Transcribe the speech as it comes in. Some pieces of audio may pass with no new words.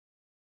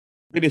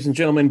Ladies and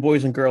gentlemen,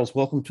 boys and girls,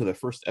 welcome to the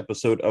first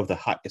episode of the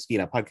Hot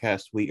Esquina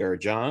podcast. We are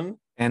John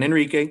and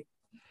Enrique,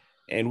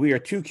 and we are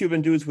two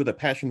Cuban dudes with a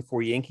passion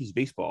for Yankees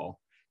baseball.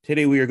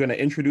 Today, we are going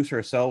to introduce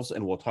ourselves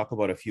and we'll talk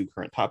about a few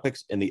current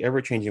topics in the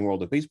ever-changing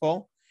world of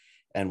baseball.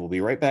 And we'll be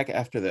right back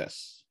after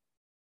this.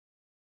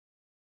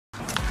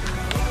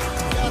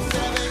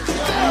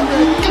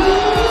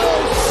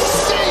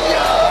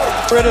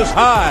 It is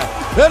high,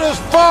 it is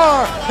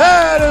far,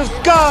 it is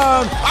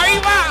gone. Ahí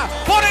va,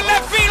 por el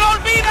left field,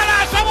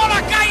 olvídala, esa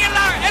bola cae en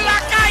la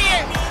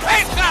calle.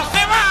 Esa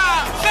se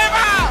va,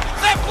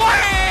 se fue.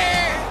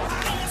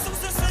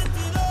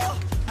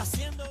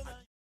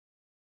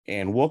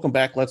 And welcome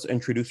back. Let's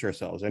introduce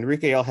ourselves.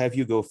 Enrique, I'll have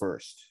you go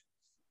first.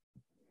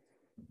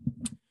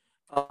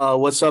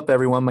 What's up,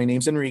 everyone? My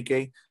name's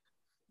Enrique.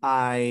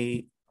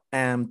 I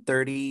am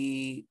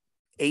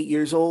 38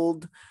 years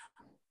old.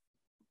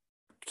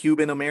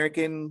 Cuban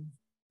American,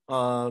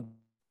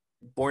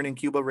 born in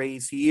Cuba,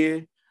 raised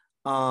here.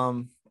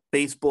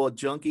 Baseball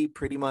junkie,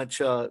 pretty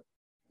much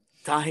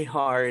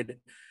die-hard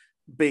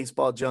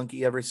baseball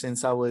junkie ever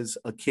since I was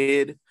a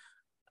kid.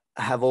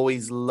 I have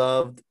always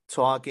loved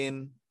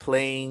talking,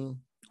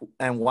 playing,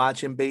 and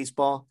watching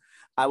baseball.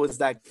 I was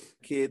that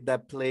kid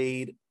that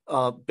played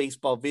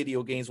baseball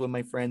video games with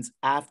my friends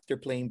after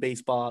playing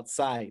baseball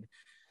outside.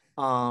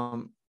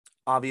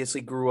 Obviously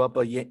grew up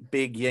a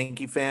big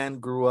Yankee fan,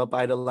 grew up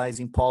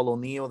idolizing Paul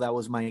O'Neill. That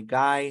was my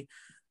guy.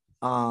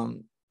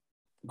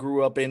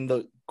 Grew up in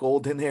the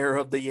golden era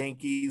of the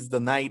Yankees, the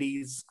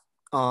 90s,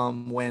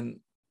 when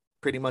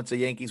pretty much the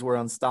Yankees were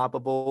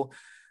unstoppable,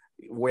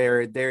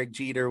 where Derek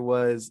Jeter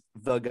was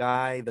the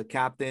guy, the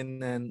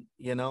captain, and,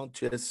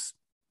 just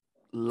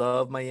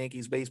love my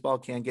Yankees baseball.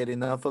 Can't get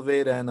enough of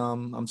it. And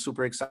I'm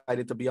super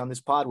excited to be on this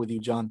pod with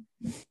you, John.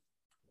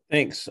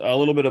 Thanks. A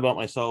little bit about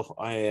myself.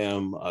 I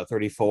am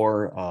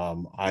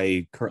 34.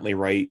 I currently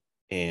write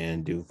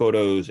and do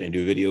photos and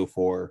do video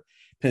for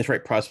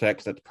Pinstripe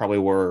Prospects. That's probably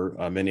where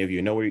many of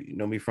you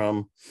know me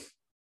from.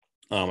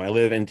 I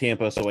live in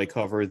Tampa, so I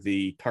cover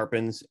the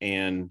Tarpons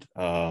and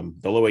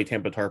the low A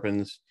Tampa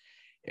Tarpons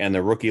and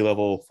the rookie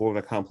level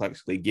Florida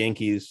Complex League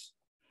Yankees.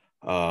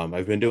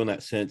 I've been doing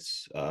that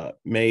since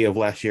May of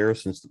last year,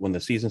 since when the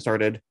season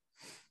started.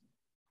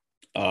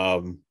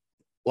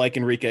 Like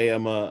Enrique,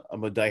 I'm a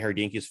diehard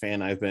Yankees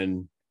fan. I've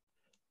been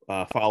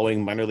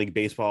following minor league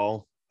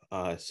baseball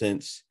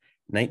since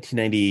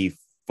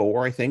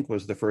 1994, I think,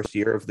 was the first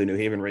year of the New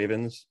Haven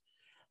Ravens.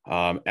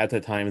 At the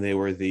time, they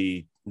were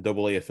the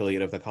AA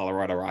affiliate of the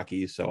Colorado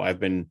Rockies. So I've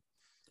been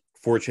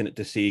fortunate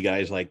to see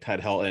guys like Todd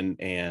Helton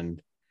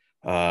and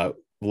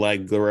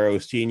Vlad Guerrero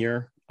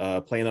Sr.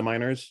 Play in the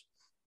minors.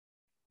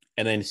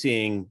 And then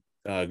seeing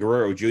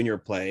Guerrero Jr.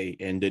 play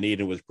in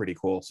Dunedin was pretty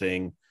cool,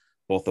 seeing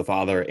both the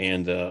father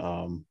and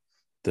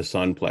the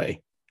son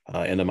play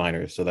in the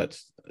minors. So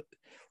that's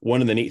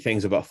one of the neat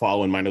things about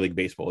following minor league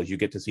baseball is you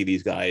get to see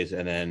these guys,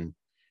 and then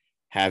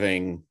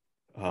having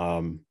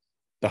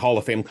the Hall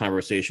of Fame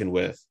conversation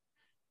with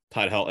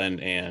Todd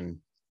Helton and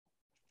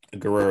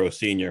Guerrero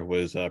Sr.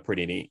 was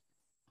pretty neat.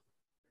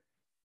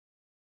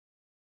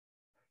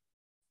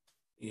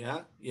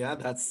 Yeah,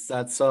 that's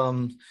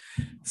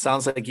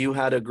sounds like you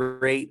had a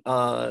great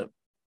un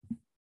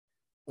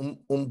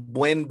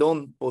buen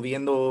don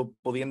pudiendo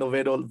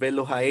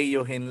verlos a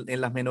ellos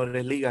en las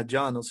menores ligas,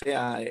 John. O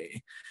sea,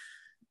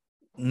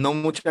 no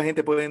mucha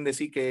gente pueden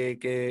decir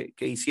que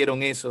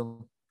hicieron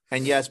eso.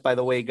 And yes, by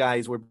the way,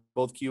 guys, we're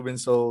both Cuban,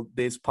 so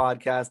this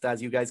podcast,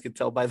 as you guys can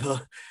tell by the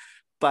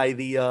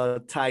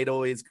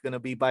title, is going to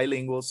be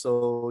bilingual.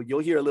 So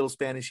you'll hear a little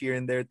Spanish here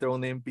and there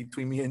thrown in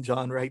between me and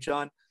John, right,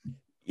 John?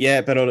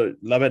 Yeah, pero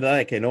la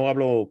verdad es que no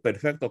hablo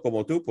perfecto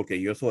como tú,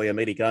 porque yo soy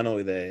americano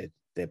y de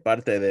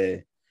parte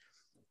de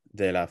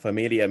la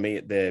familia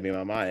de mi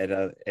mamá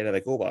era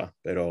de Cuba,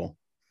 pero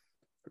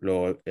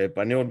el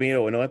español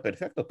mío no es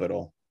perfecto,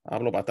 pero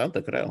hablo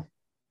bastante, creo.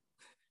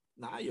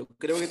 Nah, yo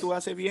creo que tú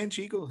haces bien,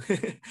 chico.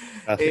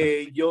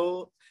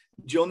 Yo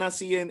yo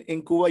nací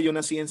en Cuba, yo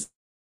nací en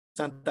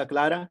Santa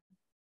Clara.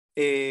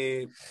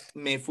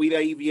 Me fui de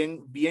ahí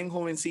bien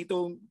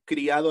jovencito,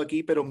 criado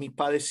aquí, pero mis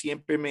padres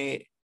siempre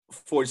me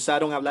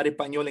forzaron a hablar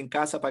español en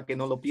casa para que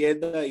no lo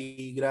pierda,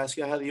 y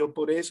gracias a Dios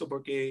por eso,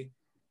 porque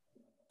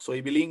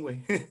soy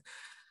bilingüe.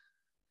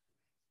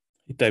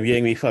 Y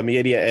también mi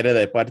familia era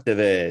de parte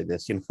de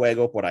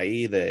Cienfuegos, por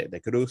ahí,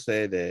 de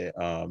Cruce, de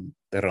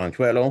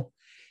Ranchuelo.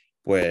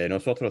 Pues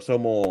nosotros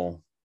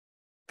somos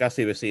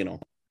casi vecinos.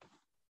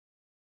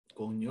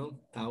 Coño,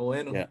 está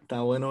bueno, Yeah.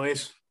 está bueno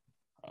eso.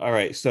 All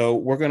right, so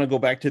we're going to go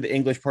back to the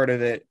English part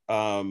of it.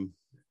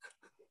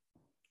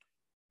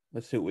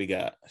 Let's see what we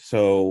got.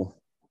 So,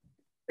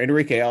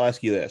 Enrique, I'll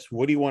ask you this.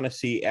 What do you want to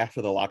see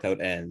after the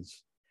lockout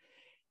ends?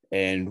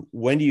 And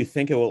when do you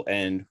think it will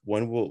end?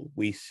 When will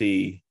we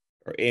see,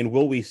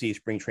 will we see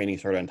spring training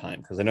start on time?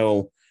 Because I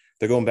know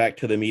they're going back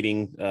to the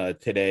meeting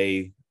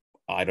today.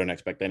 I don't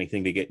expect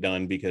anything to get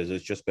done because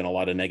it's just been a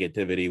lot of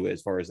negativity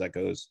as far as that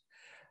goes.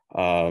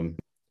 So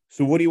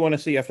what do you want to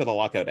see after the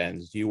lockout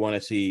ends? Do you want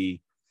to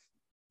see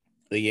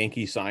the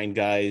Yankees sign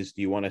guys?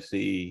 Do you want to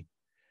see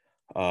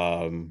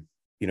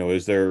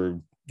is there,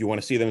 do you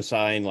want to see them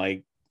sign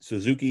like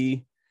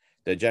Suzuki,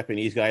 the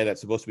Japanese guy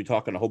that's supposed to be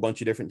talking to a whole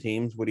bunch of different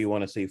teams? What do you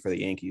want to see for the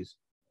Yankees?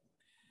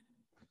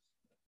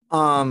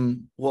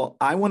 Well,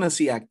 I want to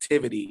see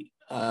activity.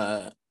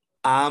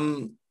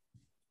 I'm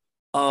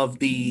of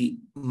the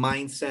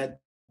mindset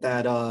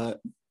that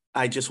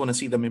I just want to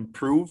see them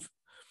improve.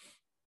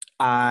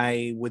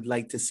 I would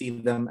like to see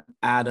them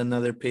add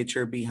another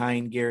pitcher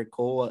behind Garrett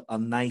Cole, a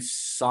nice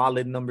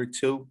solid number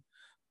two.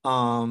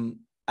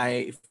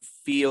 I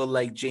feel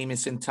like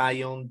Jameson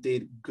Taillon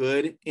did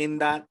good in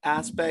that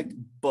aspect,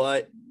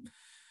 but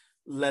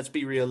let's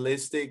be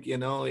realistic,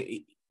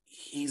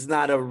 he's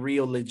not a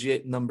real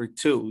legit number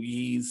two.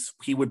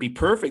 He would be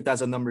perfect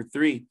as a number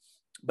three,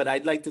 but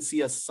I'd like to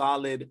see a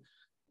solid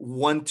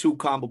 1-2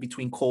 combo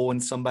between Cole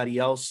and somebody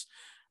else.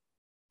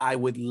 I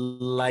would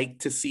like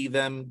to see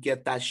them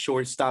get that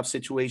shortstop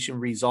situation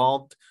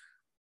resolved.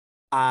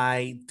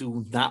 I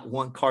do not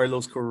want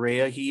Carlos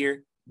Correa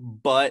here,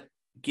 but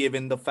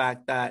given the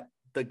fact that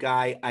the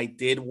guy I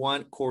did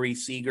want, Corey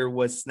Seager,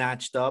 was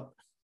snatched up,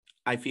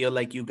 I feel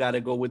like you got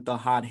to go with the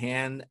hot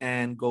hand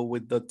and go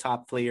with the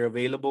top player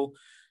available.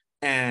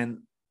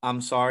 And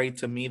I'm sorry,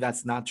 to me,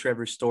 that's not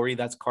Trevor Story.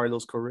 That's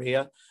Carlos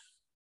Correa.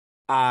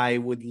 I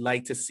would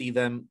like to see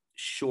them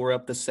shore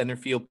up the center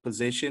field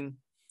position.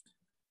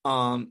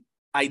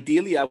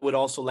 Ideally, I would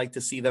also like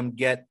to see them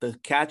get the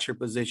catcher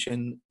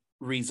position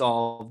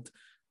resolved,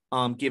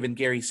 given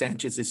Gary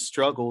Sanchez's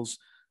struggles.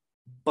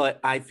 But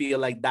I feel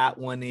like that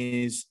one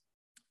is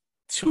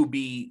to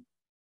be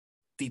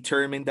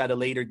determined at a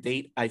later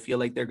date. I feel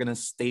like they're going to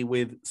stay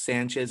with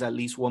Sanchez at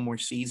least one more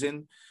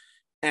season.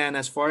 And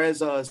as far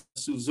as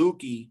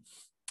Suzuki,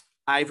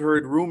 I've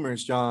heard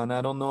rumors, John.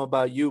 I don't know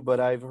about you, but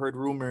I've heard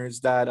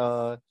rumors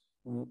that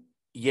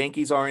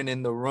Yankees aren't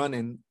in the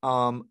running.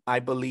 I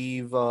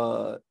believe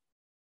I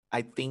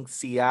think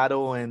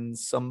Seattle and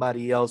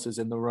somebody else is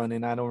in the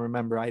running. I don't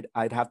remember.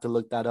 I'd have to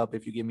look that up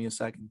if you give me a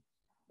second.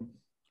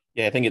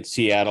 Yeah, I think it's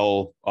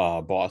Seattle,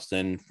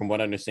 Boston. From what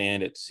I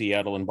understand, it's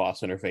Seattle and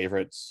Boston are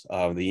favorites.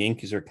 The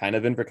Yankees are kind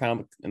of in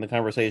the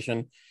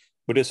conversation,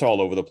 but it's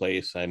all over the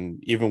place. And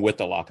even with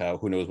the lockout,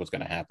 who knows what's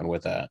going to happen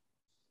with that?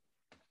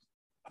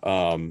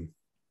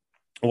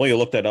 While you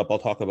look that up, I'll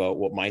talk about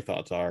what my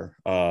thoughts are.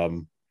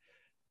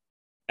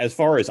 As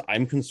far as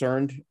I'm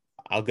concerned,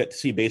 I'll get to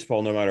see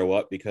baseball no matter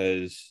what,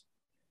 because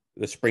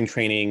the spring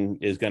training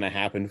is going to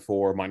happen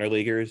for minor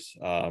leaguers.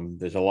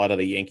 There's a lot of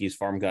the Yankees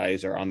farm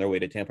guys are on their way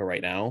to Tampa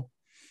right now.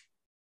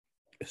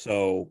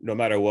 So no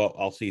matter what,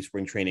 I'll see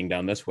spring training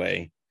down this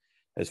way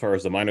as far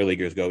as the minor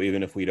leaguers go,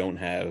 even if we don't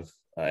have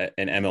an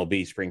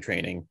MLB spring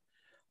training.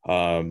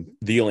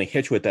 The only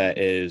hitch with that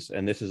is,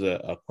 and this is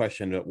a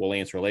question that we'll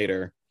answer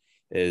later,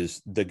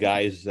 is the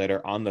guys that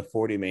are on the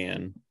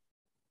 40-man.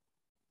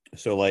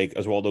 So like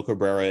Oswaldo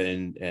Cabrera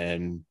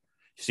and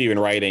Steven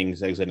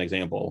Ridings, as an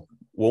example,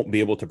 won't be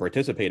able to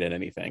participate in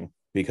anything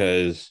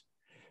because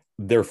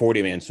they're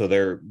 40-man, so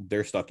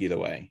they're stuck either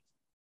way.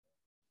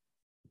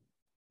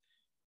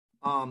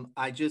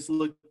 I just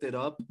looked it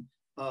up.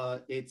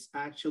 It's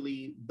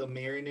actually the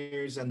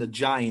Mariners and the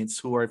Giants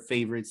who are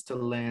favorites to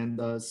land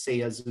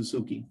Seiya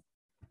Suzuki.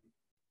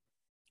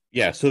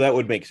 Yeah, so that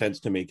would make sense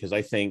to me, because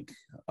I think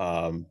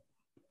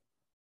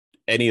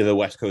any of the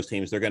West Coast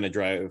teams, they're going to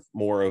drive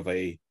more of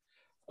a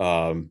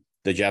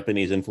the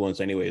Japanese influence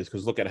anyways,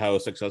 because look at how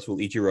successful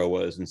Ichiro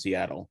was in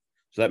Seattle.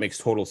 So that makes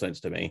total sense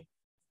to me.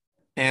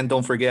 And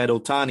don't forget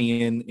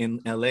Ohtani in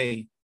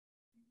LA.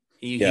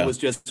 He was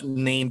just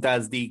named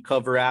as the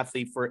cover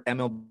athlete for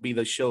MLB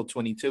The Show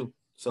 22.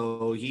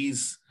 So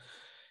he's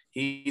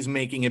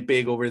making it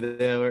big over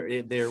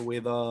there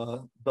with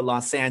the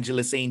Los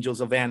Angeles Angels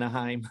of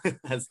Anaheim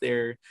as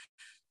they're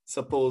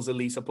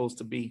supposedly supposed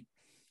to be.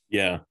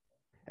 Yeah.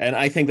 And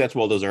I think that's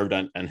well deserved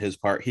on his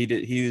part.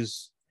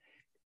 He's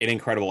an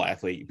incredible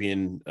athlete,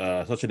 being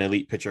such an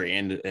elite pitcher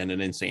and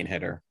an insane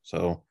hitter.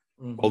 So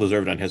well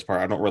deserved on his part.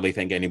 I don't really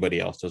think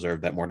anybody else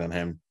deserved that more than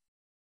him.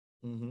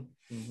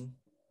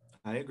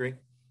 I agree.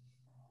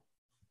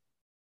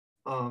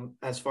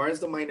 As far as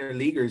the minor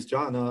leaguers,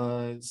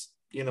 John,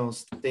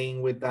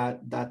 staying with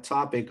that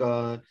topic,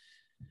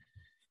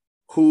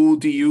 who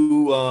do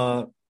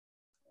you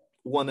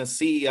want to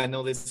see? I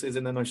know this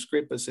isn't in our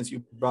script, but since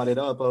you brought it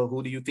up,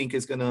 who do you think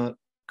is going to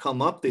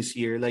come up this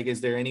year? Like,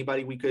 is there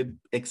anybody we could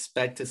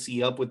expect to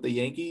see up with the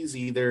Yankees,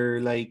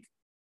 either like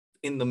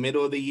in the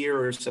middle of the year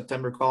or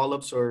September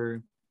call-ups,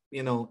 or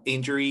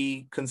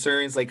injury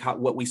concerns, like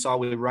what we saw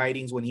with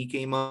Ridings when he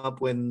came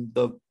up, when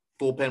the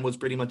bullpen was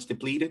pretty much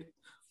depleted?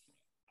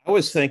 I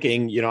was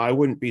thinking, I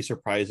wouldn't be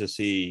surprised to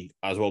see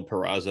Oswald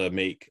Peraza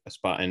make a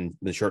spot in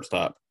the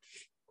shortstop,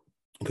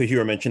 because you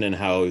were mentioning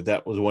how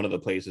that was one of the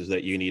places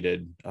that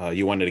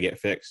you wanted to get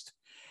fixed.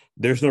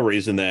 There's no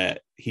reason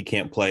that he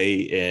can't play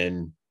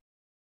in,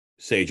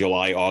 say,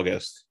 July,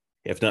 August,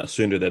 if not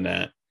sooner than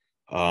that.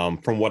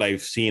 From what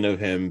I've seen of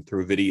him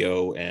through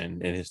video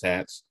and his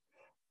stats.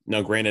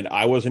 Now, granted,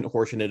 I wasn't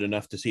fortunate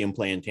enough to see him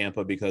play in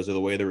Tampa because of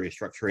the way the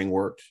restructuring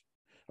worked,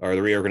 or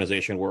the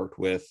reorganization worked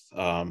with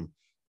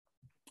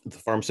the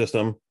farm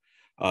system.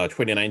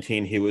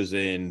 2019, he was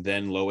in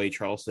then low A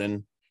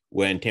Charleston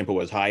when Tampa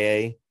was high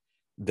A.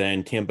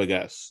 Then Tampa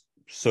got,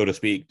 so to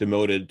speak,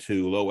 demoted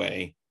to low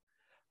A.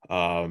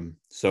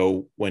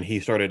 So when he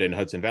started in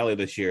Hudson Valley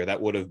this year,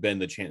 that would have been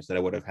the chance that I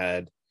would have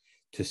had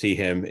to see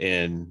him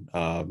in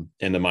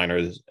the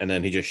minors, and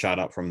then he just shot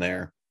up from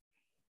there.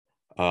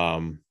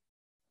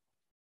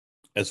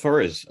 As far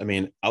as, I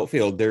mean,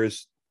 outfield,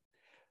 there's,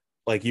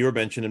 like you were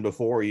mentioning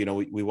before, you know,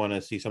 we want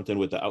to see something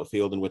with the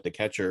outfield and with the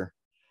catcher.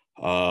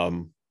 I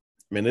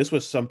mean, this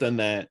was something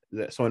that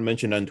someone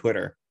mentioned on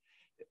Twitter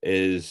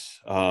is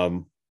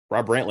Rob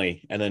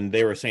Brantley, and then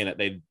they were saying that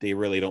they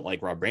really don't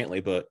like Rob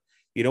Brantley, but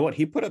you know what?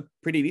 He put up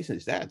pretty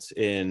decent stats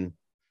in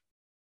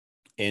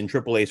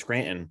AAA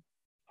Scranton.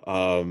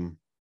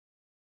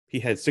 He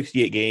had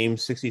 68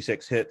 games,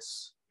 66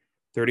 hits,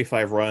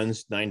 35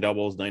 runs, 9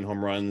 doubles, 9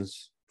 home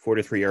runs,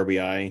 43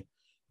 RBI.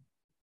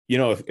 You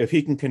know, if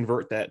he can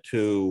convert that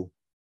to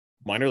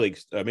minor league,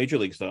 major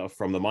league stuff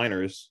from the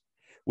minors,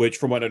 which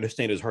from what I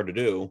understand is hard to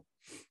do,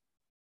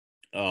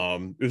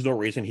 there's no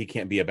reason he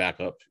can't be a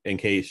backup in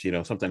case, you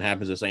know, something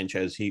happens to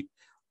Sanchez.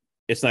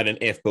 It's not an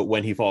if, but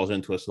when he falls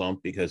into a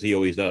slump, because he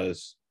always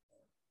does.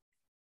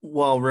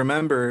 Well,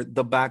 remember,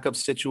 the backup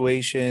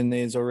situation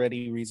is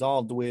already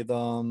resolved with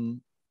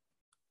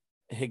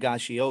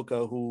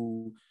Higashioka,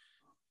 who,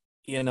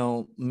 you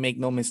know, make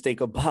no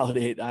mistake about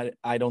it,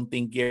 I don't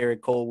think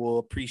Garrett Cole will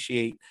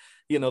appreciate,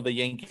 you know, the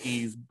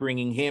Yankees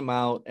bringing him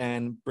out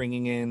and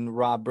bringing in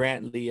Rob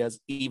Brantley, as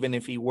even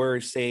if he were,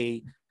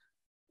 say,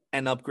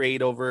 an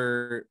upgrade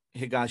over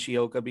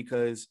Higashioka,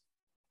 because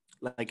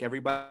like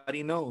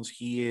everybody knows,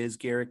 he is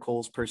Garrett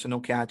Cole's personal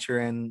catcher,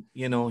 and,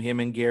 you know, him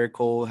and Garrett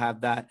Cole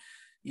have that,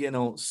 you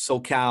know,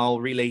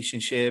 SoCal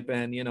relationship,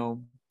 and, you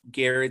know,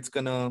 Garrett's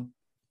gonna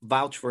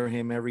vouch for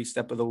him every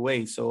step of the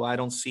way. So I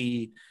don't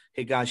see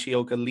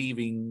Higashioka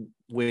leaving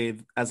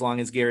with, as long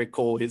as Garrett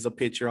Cole is a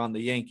pitcher on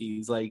the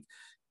Yankees, like,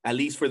 at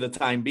least for the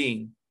time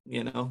being.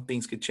 You know,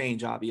 things could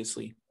change,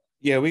 obviously.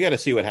 Yeah, we got to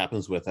see what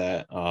happens with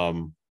that.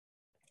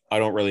 I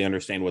don't really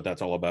understand what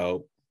that's all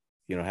about.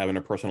 You know, having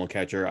a personal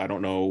catcher, I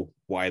don't know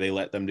why they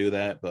let them do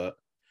that, but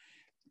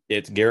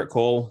it's Garrett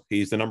Cole.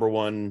 He's the number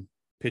one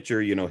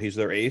pitcher. You know, he's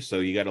their ace, so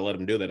you got to let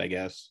him do that, I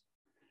guess.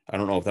 I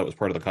don't know if that was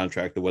part of the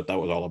contract or what that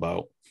was all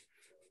about.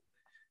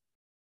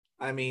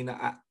 I mean,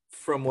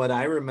 from what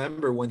I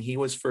remember, when he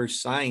was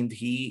first signed,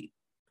 he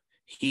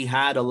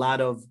had a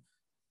lot of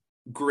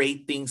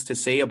great things to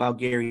say about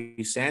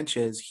Gary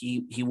Sanchez.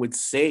 He would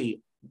say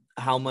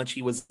how much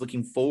he was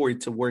looking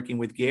forward to working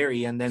with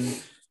Gary, and then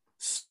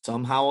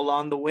somehow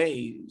along the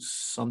way,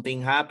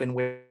 something happened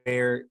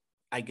where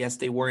I guess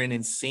they weren't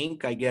in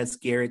sync. I guess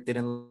Garrett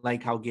didn't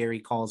like how Gary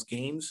calls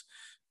games.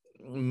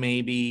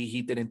 Maybe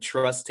he didn't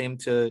trust him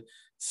to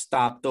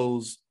stop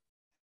those,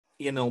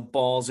 you know,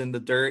 balls in the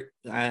dirt.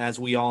 As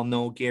we all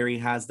know, Gary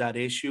has that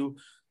issue.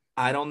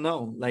 I don't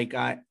know. Like,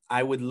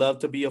 I would love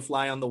to be a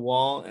fly on the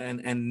wall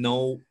and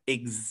know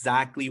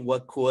exactly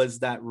what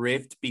caused that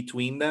rift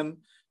between them,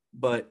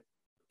 but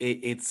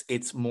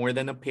it's more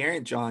than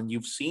apparent, John.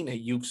 You've seen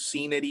it. You've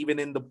seen it even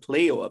in the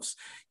playoffs.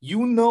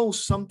 You know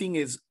something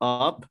is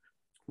up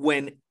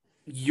when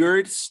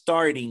you're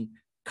starting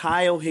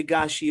Kyle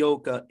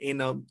Higashioka in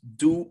a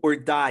do or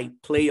die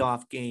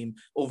playoff game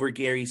over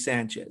Gary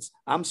Sanchez.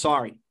 I'm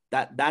sorry.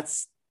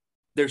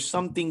 There's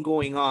something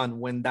going on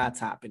when that's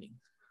happening.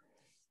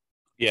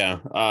 Yeah.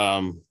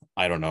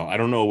 I don't know. I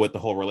don't know what the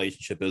whole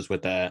relationship is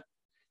with that.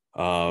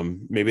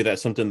 Maybe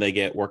that's something they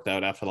get worked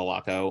out after the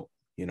lockout,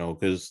 you know,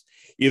 because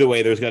either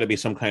way, there's got to be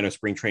some kind of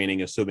spring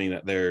training, assuming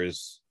that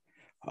there's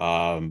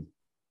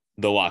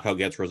the lockout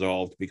gets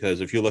resolved.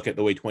 Because if you look at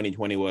the way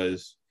 2020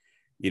 was,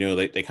 you know,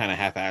 they kind of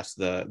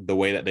half-assed the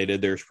way that they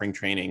did their spring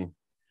training.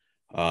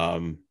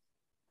 And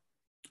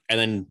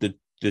then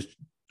just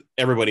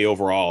everybody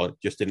overall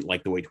just didn't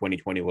like the way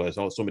 2020 was.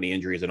 So many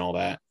injuries and all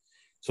that.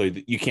 So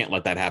you can't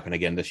let that happen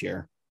again this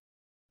year.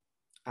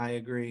 I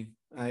agree.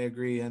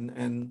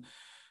 And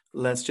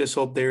let's just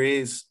hope there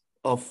is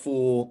a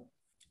full,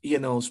 you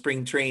know,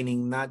 spring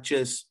training, not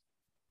just,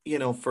 you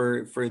know,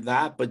 for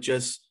that, but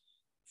just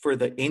for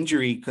the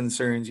injury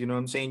concerns. You know what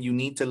I'm saying? You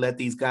need to let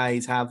these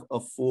guys have a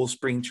full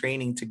spring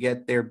training to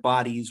get their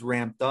bodies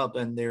ramped up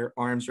and their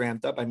arms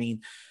ramped up. I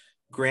mean,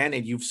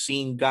 granted, you've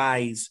seen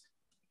guys,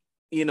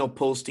 you know,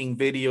 posting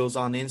videos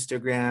on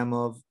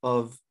Instagram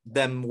of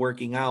them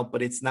working out,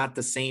 but it's not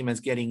the same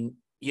as getting,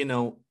 you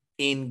know,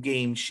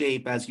 in-game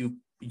shape, as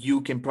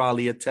you can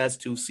probably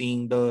attest to,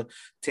 seeing the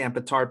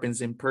Tampa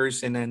Tarpons in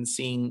person and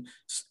seeing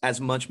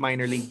as much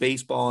minor league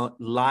baseball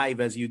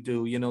live as you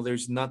do. You know,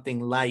 there's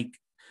nothing like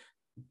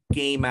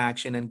game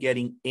action and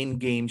getting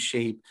in-game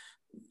shape.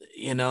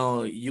 You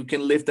know, you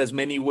can lift as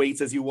many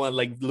weights as you want,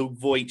 like Luke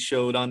Voigt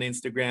showed on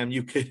Instagram.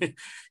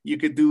 You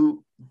could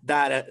do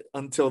that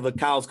until the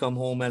cows come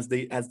home, as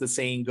the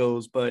saying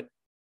goes. But,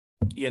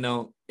 you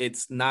know,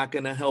 it's not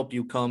going to help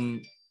you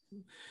come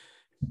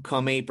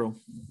April.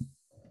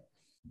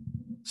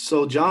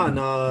 So,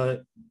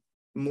 John,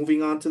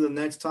 moving on to the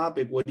next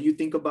topic, what do you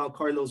think about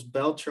Carlos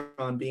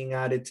Beltran being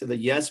added to the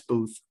Yes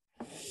booth?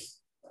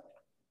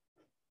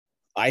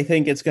 I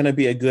think it's going to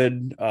be a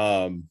good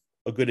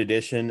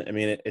addition. I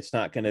mean, it's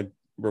not going to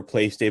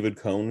replace David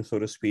Cohn, so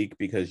to speak,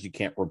 because you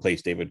can't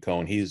replace David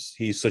Cohn.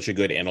 He's such a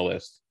good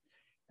analyst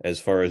as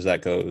far as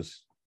that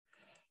goes.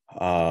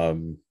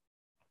 Um,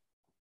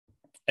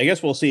 I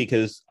guess we'll see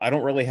because I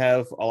don't really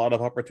have a lot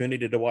of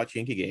opportunity to watch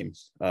Yankee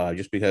games,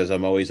 just because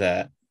I'm always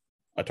at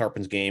a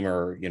Tarpons game,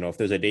 or if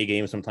there's a day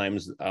game,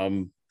 sometimes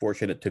I'm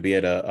fortunate to be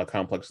at a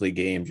complex league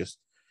game. Just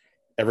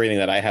everything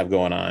that I have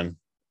going on.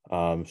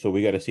 So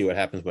we got to see what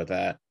happens with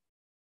that.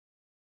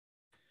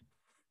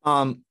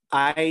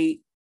 I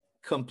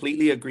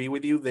completely agree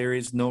with you. There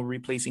is no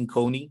replacing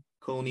Coney.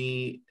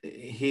 Coney,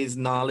 his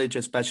knowledge,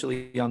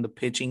 especially on the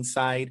pitching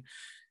side,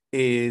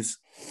 is,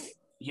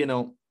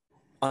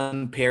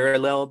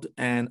 unparalleled.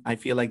 And I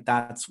feel like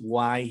that's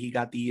why he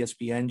got the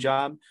ESPN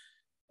job.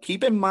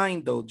 Keep in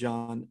mind, though,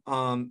 John,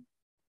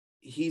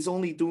 he's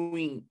only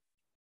doing,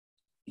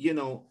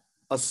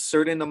 a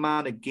certain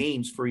amount of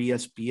games for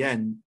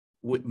ESPN,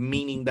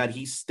 meaning that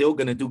he's still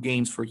going to do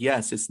games for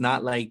Yes. It's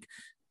not like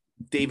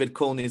David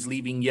Cohn is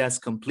leaving Yes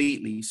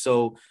completely.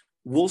 So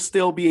we'll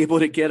still be able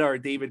to get our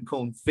David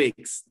Cohn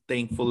fix,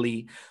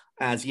 thankfully,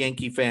 as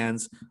Yankee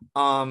fans.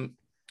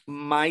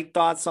 My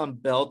thoughts on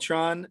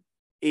Beltran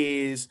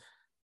is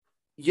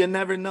you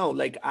never know.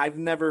 Like, I've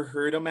never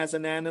heard him as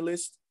an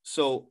analyst,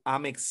 so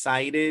I'm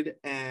excited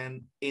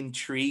and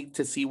intrigued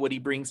to see what he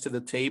brings to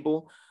the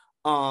table.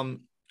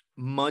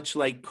 Much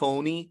like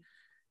Coney,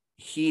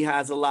 he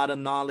has a lot of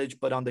knowledge,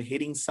 but on the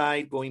hitting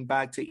side, going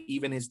back to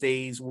even his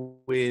days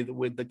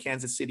with the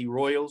Kansas City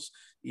Royals,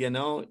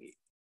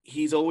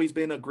 he's always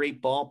been a great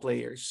ball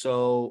player.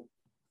 So,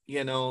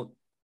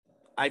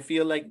 I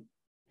feel like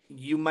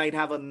you might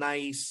have a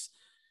nice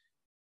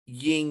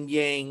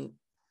yin-yang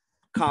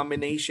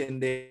combination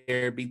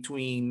there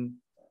between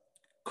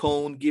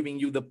Cone giving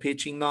you the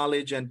pitching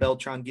knowledge and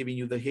Beltran giving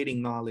you the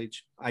hitting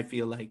knowledge, I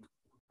feel like.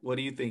 What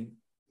do you think?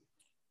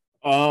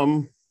 I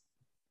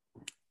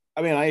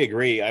mean, I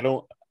agree.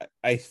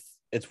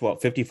 It's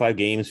what, 55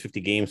 games,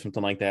 50 games,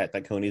 something like that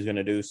Coney's going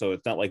to do. So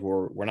it's not like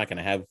we're not going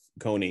to have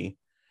Coney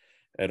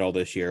at all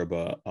this year,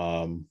 but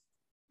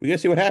we got to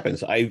see what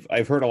happens.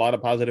 I've heard a lot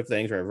of positive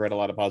things, or I've read a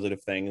lot of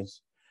positive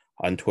things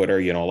on Twitter.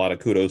 A lot of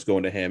kudos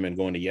going to him and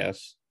going to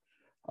Yes.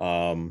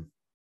 I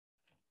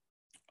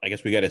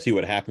guess we got to see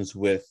what happens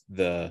with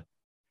the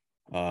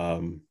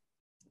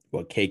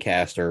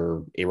K-Cast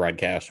or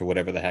A-Rod-Cast or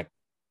whatever the heck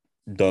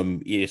dumb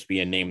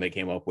ESPN name they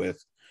came up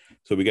with.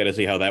 So we got to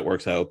see how that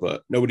works out.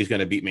 But nobody's going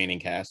to beat Manning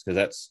Cast because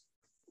that's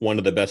one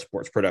of the best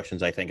sports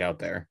productions I think out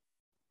there.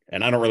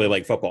 And I don't really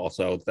like football,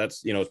 so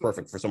that's it's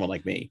perfect for someone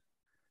like me.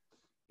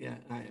 Yeah,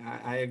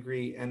 I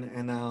agree.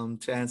 And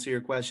to answer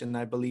your question,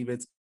 I believe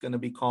it's going to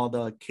be called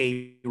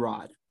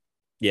K-Rod.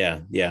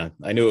 Yeah.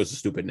 I knew it was a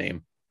stupid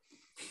name.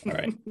 All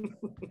right.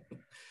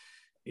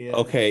 Yeah,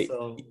 okay.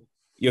 So...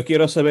 Yo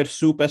quiero saber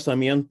su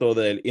pensamiento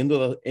de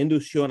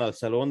inducción al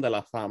Salón de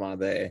la Fama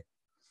de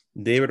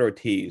David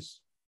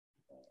Ortiz.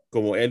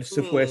 Como él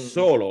se fue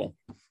solo.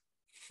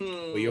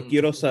 Yo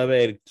quiero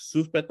saber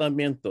sus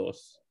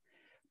pensamientos.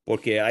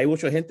 Porque hay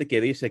mucha gente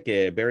que dice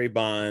que Barry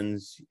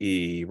Bonds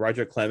y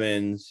Roger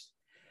Clemens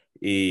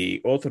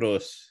y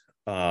otros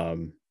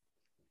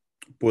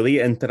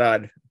podían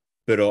entrar,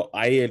 pero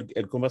hay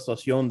el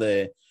conversación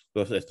de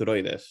los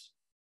esteroides.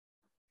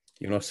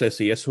 Yo no sé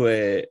si eso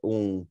es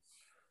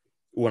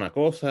una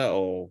cosa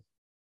o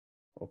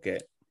qué.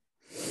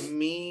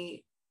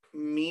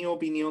 Mi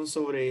opinión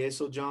sobre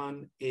eso,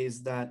 John,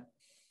 is that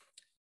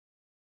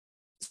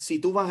si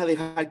tú vas a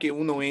dejar que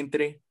uno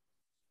entre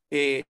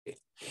y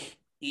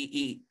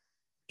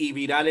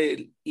virar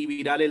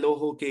el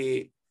ojo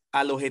que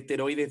a los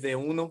esteroides de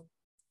uno,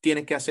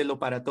 tienes que hacerlo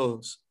para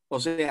todos. O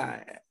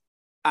sea,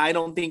 I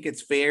don't think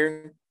it's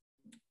fair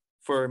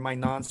for my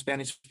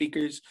non-Spanish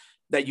speakers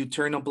that you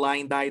turn a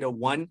blind eye to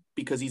one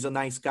because he's a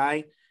nice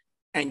guy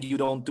and you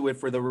don't do it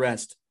for the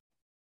rest.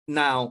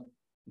 Now,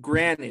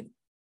 granted,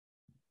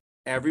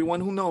 everyone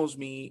who knows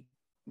me,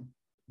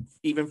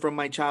 even from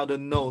my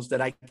childhood, knows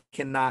that I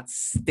cannot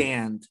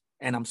stand,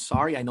 and I'm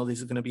sorry, I know this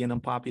is going to be an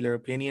unpopular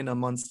opinion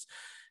amongst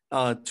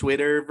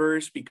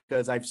Twitterverse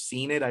because I've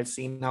seen it. I've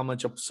seen how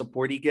much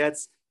support he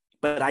gets,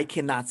 but I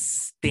cannot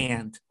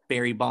stand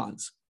Barry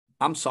Bonds.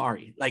 I'm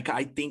sorry. Like,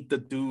 I think the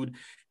dude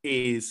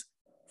is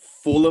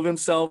full of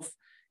himself.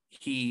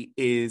 He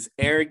is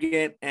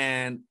arrogant,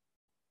 and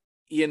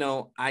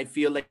I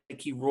feel like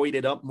he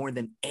roided up more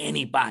than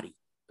anybody.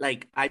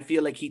 Like, I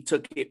feel like he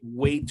took it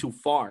way too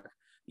far,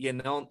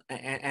 and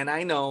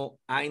I know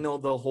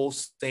the whole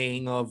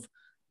saying of,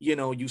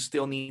 you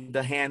still need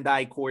the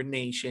hand-eye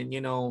coordination,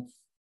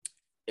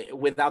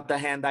 without the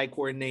hand-eye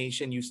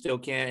coordination, you still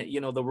can't,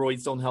 the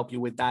roids don't help you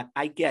with that.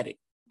 I get it.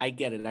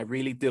 I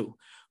really do.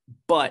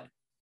 But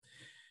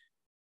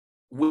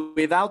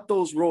without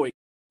those roids,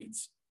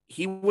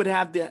 he would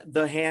have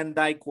the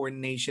hand-eye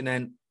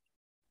coordination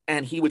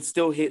and he would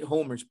still hit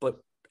homers. But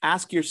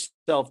ask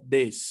yourself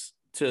this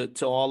to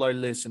all our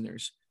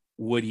listeners.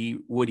 Would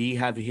he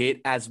have hit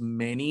as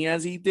many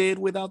as he did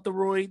without the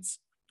roids?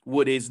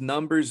 Would his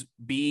numbers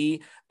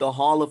be the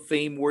Hall of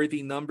Fame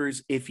worthy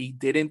numbers if he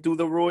didn't do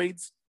the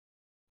roids?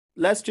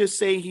 Let's just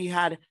say he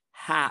had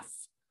half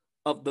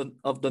of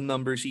the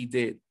numbers he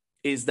did.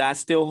 Is that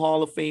still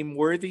Hall of Fame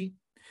worthy?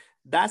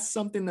 That's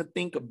something to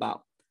think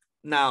about.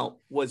 Now,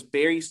 was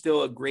Barry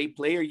still a great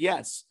player?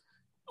 Yes.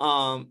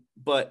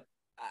 But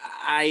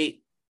I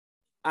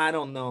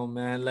don't know,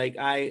 man. Like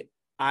I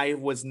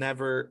was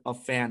never a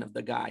fan of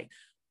the guy.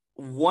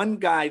 One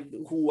guy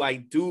who I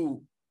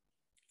do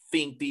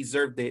think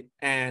deserved it,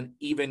 and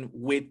even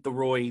with the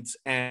roids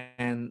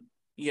and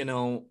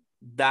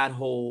that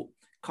whole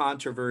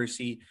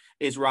controversy,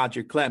 is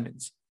Roger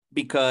Clemens,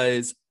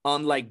 because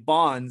unlike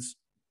Bonds,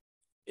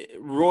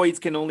 roids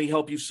can only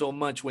help you so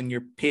much when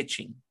you're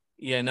pitching.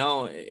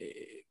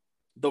 The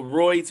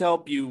roids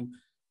help you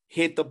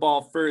hit the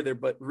ball further,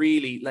 but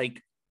really,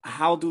 like,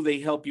 how do they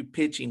help you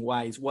pitching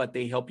wise? What,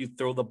 they help you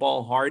throw the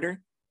ball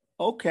harder?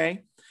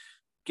 Okay,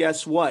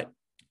 guess what?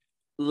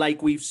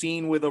 Like we've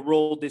seen with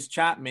Aroldis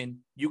Chapman,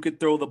 you could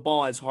throw the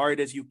ball as hard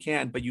as you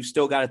can, but you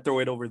still got to throw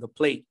it over the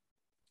plate.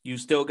 You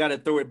still got to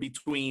throw it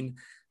between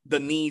the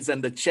knees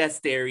and the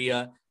chest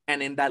area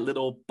and in that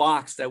little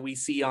box that we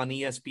see on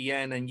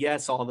ESPN and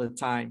yes all the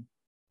time.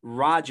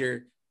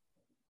 Roger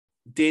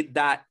did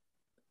that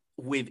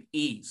with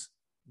ease.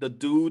 The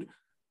dude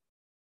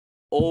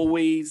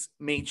always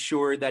made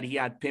sure that he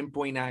had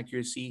pinpoint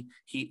accuracy.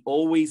 He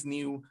always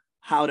knew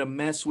how to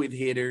mess with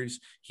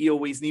hitters. He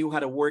always knew how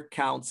to work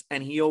counts,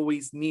 and he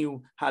always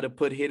knew how to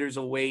put hitters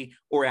away,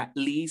 or at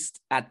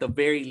the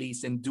very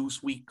least,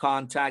 induce weak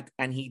contact.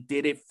 And he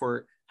did it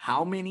for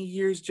how many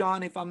years,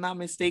 John, if I'm not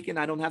mistaken?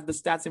 I don't have the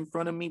stats in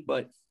front of me,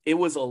 but it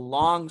was a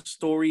long,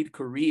 storied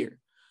career.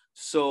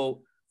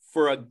 So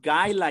for a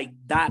guy like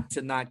that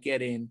to not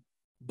get in,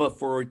 but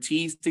for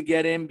Ortiz to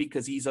get in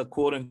because he's a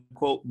quote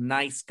unquote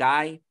nice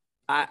guy,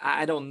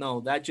 I don't know.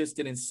 That just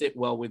didn't sit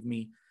well with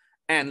me.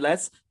 And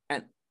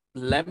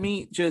let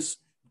me just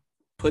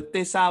put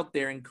this out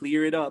there and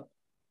clear it up.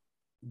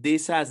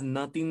 This has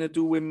nothing to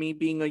do with me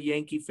being a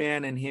Yankee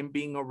fan and him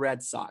being a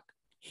Red Sox.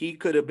 He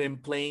could have been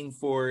playing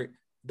for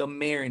the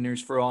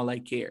Mariners for all I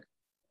care.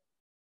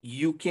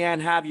 You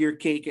can't have your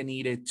cake and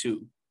eat it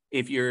too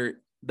if you're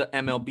the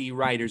MLB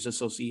Writers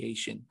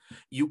Association.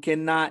 You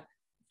cannot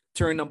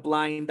turn a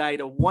blind eye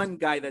to one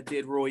guy that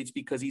did roids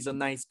because he's a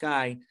nice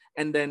guy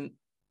and then,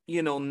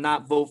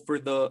 not vote for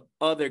the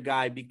other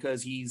guy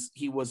because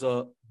he was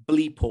a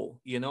bleep hole.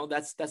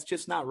 That's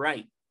just not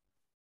right.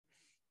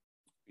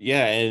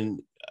 Yeah,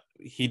 and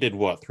he did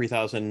what,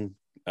 3,000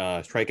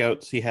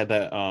 strikeouts? He had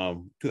that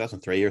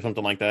 2003 or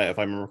something like that, if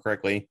I remember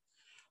correctly.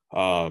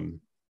 And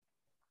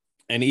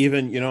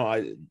even,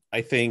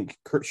 I think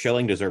Curt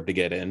Schilling deserved to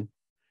get in.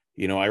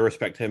 I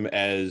respect him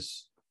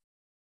as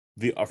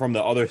from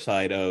the other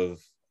side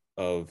of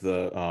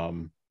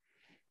the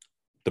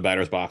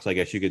batter's box, I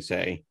guess you could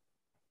say,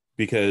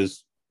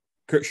 because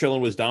Curt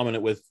Schilling was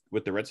dominant with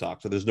the Red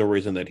Sox, so there's no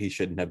reason that he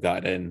shouldn't have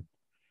got in.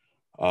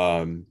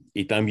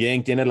 Y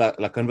también tiene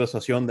la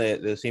conversación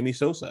de Sammy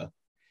Sosa.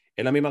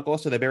 Es la misma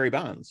cosa de Barry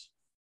Bonds.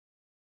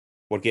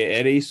 Porque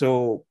él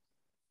hizo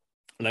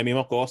la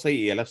misma cosa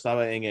y él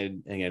estaba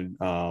en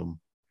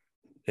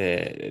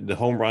the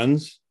home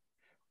runs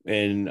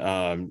in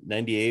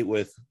 98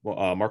 with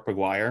Mark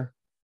McGwire,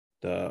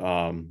 the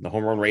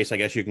home run race, I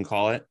guess you can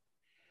call it.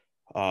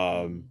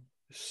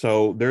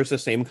 So there's the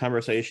same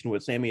conversation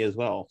with Sammy as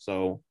well.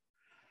 So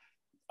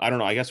I don't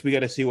know. I guess we got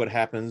to see what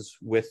happens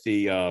with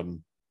the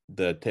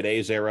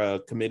Today's Era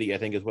committee, I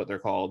think is what they're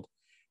called.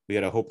 We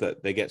got to hope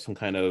that they get some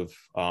kind of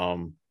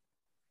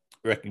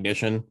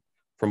recognition.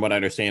 From what I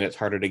understand, it's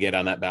harder to get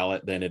on that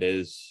ballot than it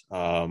is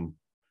on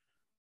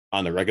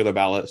the regular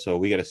ballot. So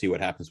we got to see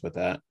what happens with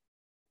that.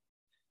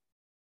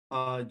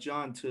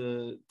 John,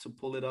 to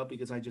pull it up,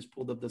 because I just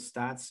pulled up the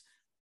stats,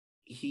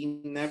 he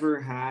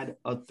never had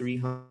a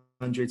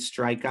 300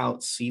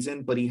 strikeout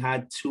season, but he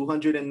had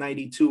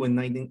 292 in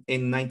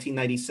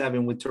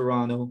 1997 with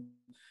Toronto.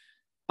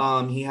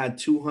 He had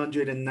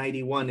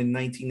 291 in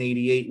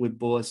 1988 with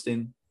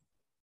Boston.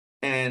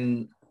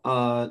 And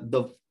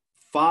the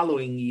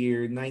following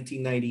year,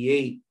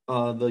 1998,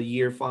 the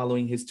year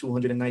following his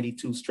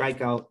 292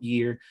 strikeout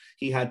year,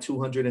 he had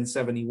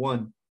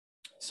 271.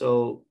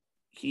 So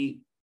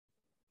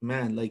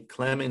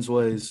Clemens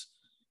was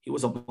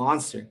a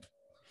monster.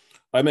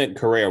 I meant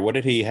career. What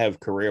did he have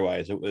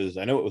career-wise?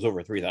 I know it was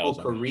over 3,000. Oh,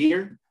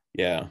 career?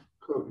 Yeah.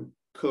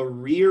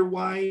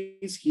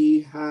 Career-wise,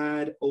 he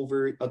had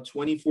over a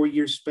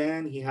 24-year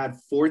span, he had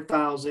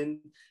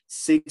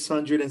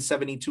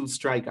 4,672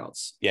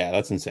 strikeouts. Yeah,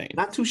 that's insane.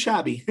 Not too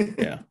shabby.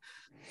 Yeah.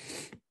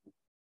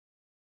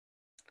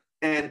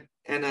 And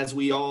as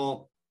we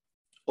all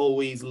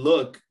always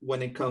look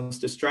when it comes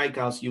to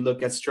strikeouts, you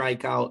look at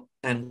strikeout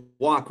and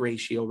walk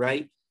ratio,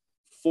 right?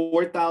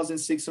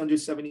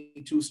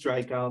 4,672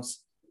 strikeouts,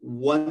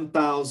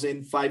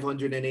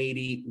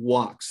 1,580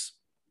 walks.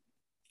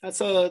 That's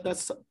a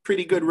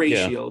pretty good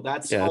ratio. Yeah.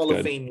 That's Hall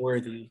of Fame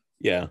worthy.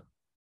 Yeah.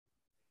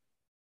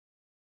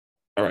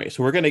 All right,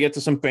 so we're going to get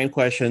to some fan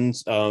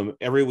questions.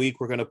 Every week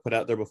we're going to put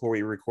out there before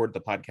we record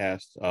the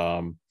podcast.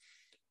 We're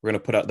going to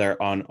put out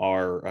there on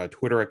our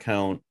Twitter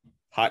account,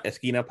 Hot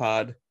Esquina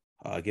Pod.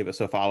 Give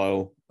us a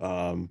follow.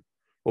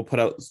 We'll put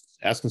out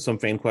asking some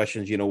fan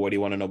questions. What do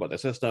you want to know about the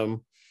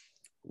system?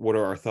 What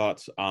are our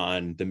thoughts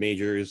on the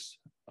majors?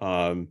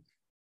 So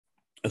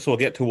we'll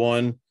get to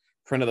one.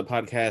 Friend of the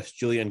podcast,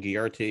 Julian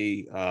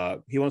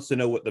Giarti. He wants to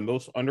know what the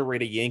most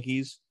underrated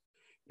Yankees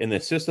in the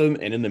system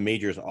and in the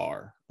majors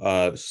are.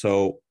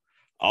 So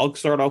I'll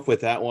start off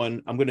with that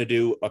one. I'm going to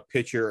do a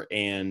pitcher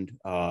and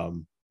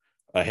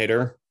a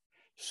hitter.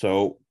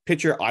 So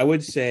pitcher, I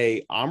would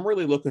say I'm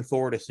really looking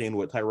forward to seeing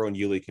what Tyrone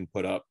Euly can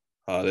put up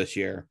this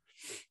year.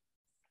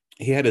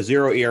 He had a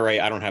 0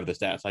 ERA. I don't have the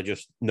stats. I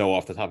just know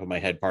off the top of my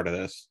head part of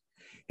this.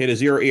 He had a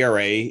 0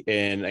 ERA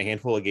in a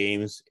handful of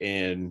games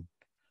in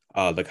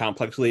the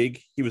Complex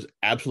League. He was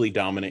absolutely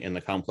dominant in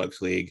the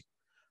Complex League.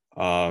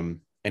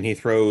 And he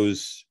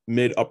throws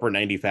mid-upper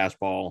 90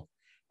 fastball.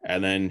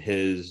 And then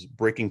his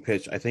breaking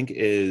pitch, I think,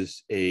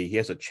 he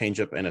has a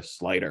changeup and a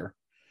slider.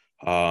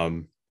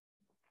 And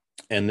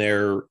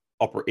they're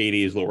upper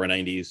 80s, lower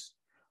 90s.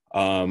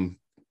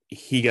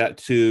 He got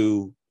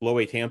to Low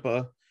A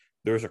Tampa.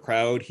 There was a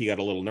crowd. He got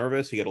a little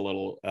nervous. He got a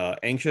little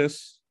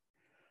anxious.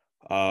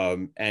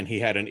 And he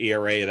had an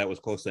ERA that was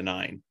close to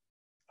 9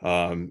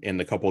 in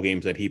the couple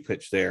games that he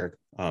pitched there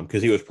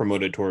because he was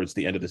promoted towards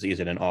the end of the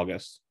season in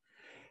August.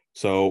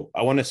 So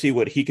I want to see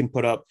what he can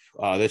put up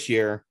this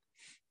year,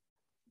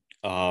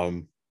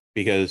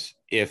 because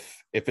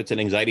if it's an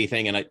anxiety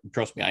thing, and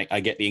trust me, I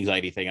get the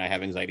anxiety thing. I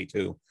have anxiety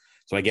too,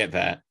 so I get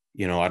that.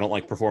 I don't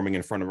like performing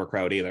in front of a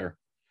crowd either.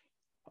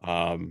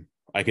 I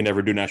can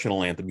never do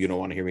national anthem. You don't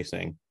want to hear me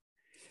sing,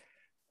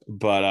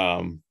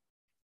 but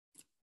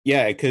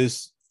yeah,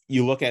 because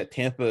you look at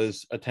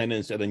Tampa's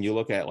attendance, and then you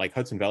look at like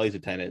Hudson Valley's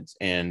attendance,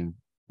 and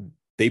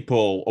they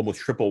pull almost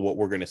triple what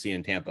we're going to see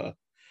in Tampa.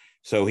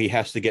 So he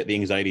has to get the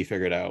anxiety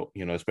figured out,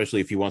 especially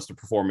if he wants to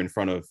perform in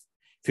front of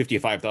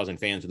 55,000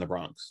 fans in the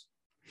Bronx.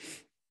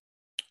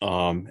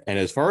 And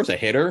as far as a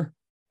hitter,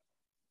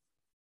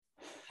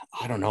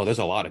 I don't know. There's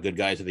a lot of good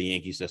guys in the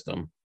Yankee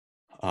system.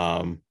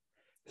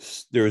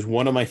 There's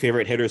one of my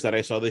favorite hitters that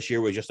I saw this year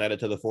was just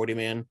added to the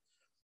 40-man,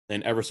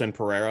 and Everson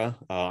Pereira.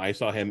 I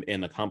saw him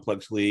in the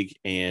Complex League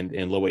and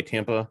in Low A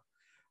Tampa.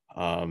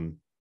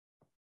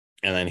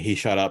 And then he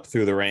shot up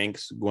through the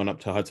ranks, going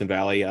up to Hudson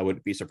Valley. I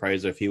wouldn't be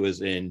surprised if he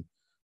was in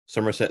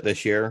Somerset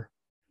this year.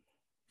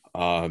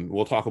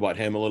 We'll talk about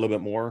him a little bit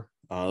more,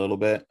 I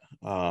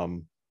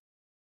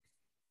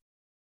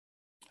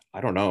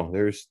don't know.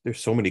 There's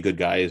so many good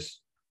guys.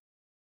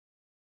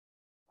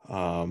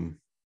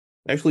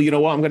 Actually, you know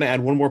what? I'm going to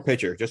add one more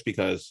pitcher just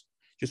because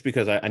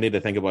I need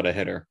to think about a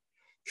hitter.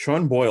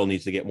 Sean Boyle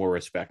needs to get more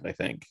respect, I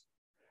think.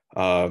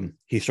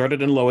 He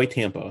started in Low A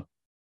Tampa,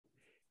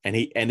 and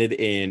he ended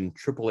in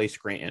AAA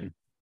Scranton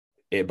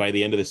by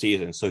the end of the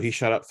season. So he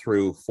shot up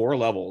through 4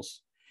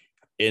 levels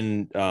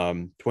in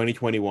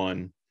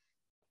 2021.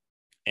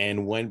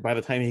 And by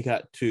the time he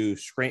got to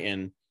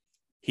Scranton,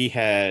 he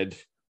had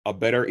a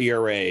better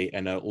ERA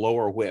and a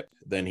lower whip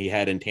than he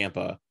had in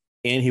Tampa.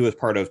 And he was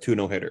part of 2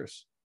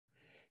 no-hitters.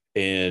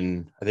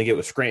 In, I think it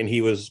was Scranton,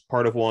 he was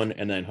part of one,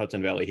 and then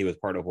Hudson Valley, he was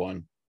part of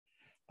one.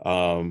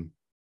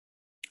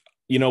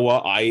 You know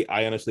what? I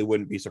honestly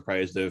wouldn't be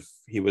surprised if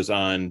he was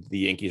on the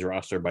Yankees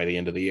roster by the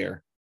end of the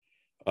year,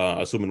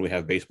 assuming we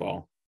have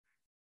baseball.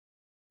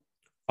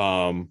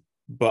 But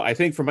I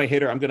think for my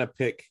hitter, I'm going to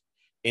pick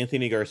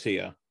Anthony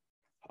Garcia.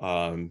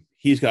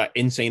 He's got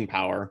insane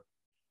power.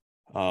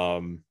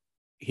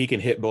 He can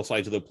hit both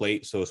sides of the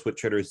plate, so a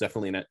switch hitter is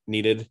definitely not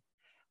needed,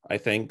 I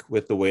think,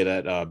 with the way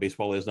that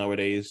baseball is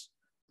nowadays.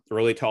 A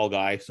really tall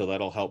guy, so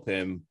that'll help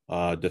him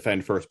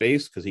defend first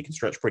base because he can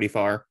stretch pretty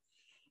far.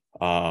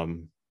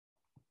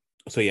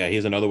 So yeah,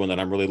 he's another one that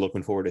I'm really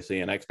looking forward to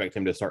seeing. I expect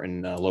him to start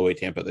in Low A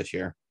Tampa this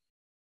year.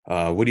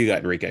 What do you got,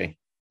 Enrique?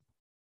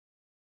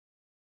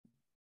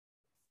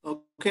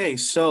 Okay,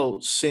 so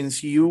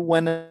since you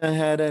went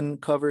ahead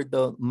and covered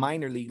the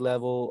minor league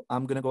level,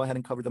 I'm gonna go ahead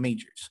and cover the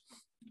majors.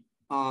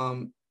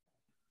 I'm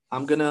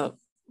gonna,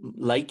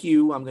 like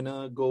you, I'm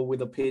gonna go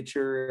with a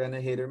pitcher and a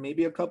hitter,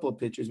 maybe a couple of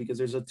pitchers, because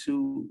there's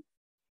two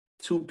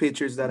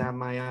pitchers that have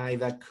my eye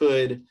that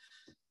could,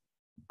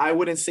 I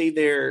wouldn't say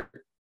they're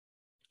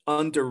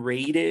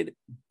underrated,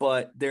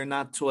 but they're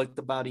not talked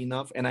about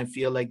enough, and I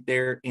feel like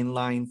they're in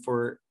line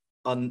for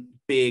a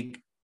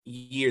big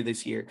year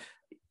this year.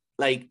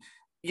 Like,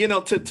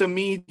 to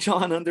me,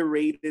 John,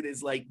 underrated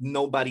is like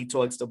nobody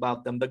talks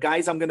about them. The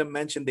guys I'm going to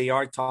mention, they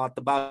are talked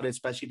about,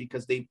 especially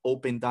because they've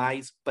opened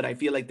eyes, but I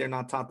feel like they're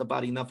not talked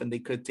about enough and they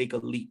could take a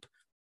leap.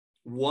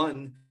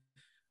 One,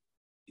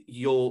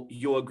 you'll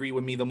agree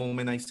with me the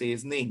moment I say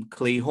his name,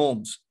 Clay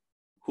Holmes,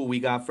 who we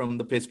got from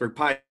the Pittsburgh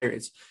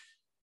Pirates.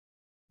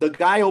 The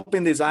guy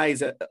opened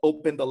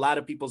a lot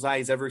of people's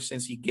eyes ever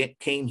since he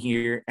came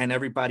here, and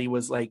everybody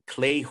was like,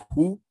 Clay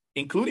who?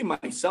 Including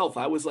myself.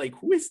 I was like,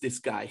 who is this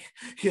guy?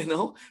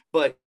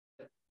 But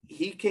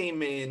he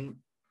came in,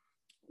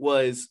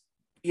 was,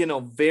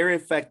 very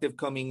effective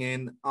coming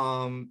in.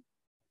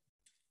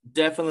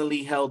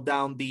 definitely held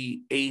down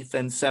the 8th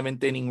and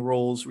 7th inning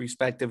roles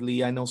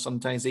respectively. I know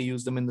sometimes they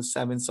use them in the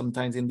 7th,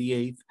 sometimes in the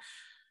 8th.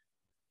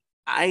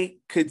 I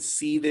could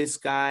see this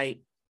guy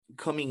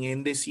coming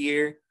in this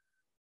year,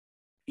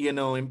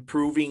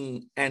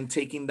 improving and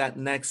taking that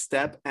next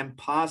step and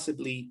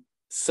possibly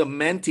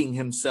cementing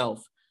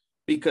himself,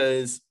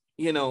 because,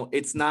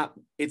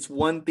 it's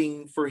one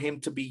thing for him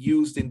to be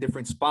used in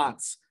different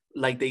spots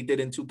like they did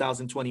in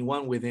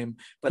 2021 with him,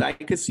 but I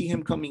could see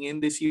him coming in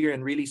this year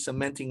and really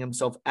cementing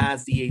himself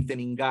as the 8th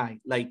inning guy,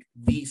 like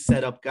the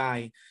setup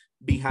guy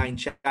behind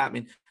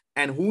Chapman.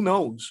 And who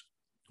knows,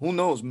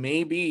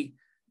 maybe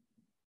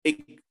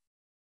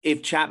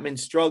if Chapman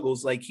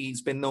struggles like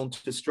he's been known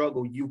to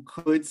struggle, you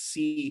could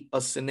see a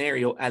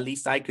scenario, at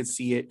least I could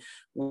see it,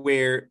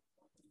 where,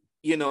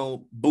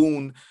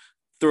 Boone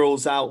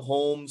throws out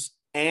Holmes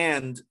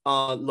and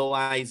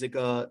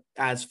Loaisiga,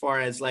 as far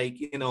as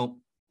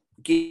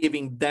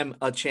giving them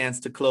a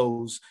chance to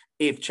close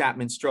if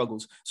Chapman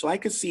struggles. So I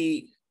could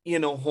see,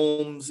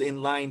 Holmes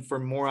in line for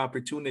more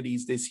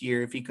opportunities this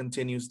year if he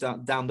continues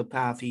down the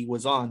path he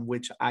was on,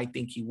 which I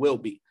think he will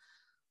be.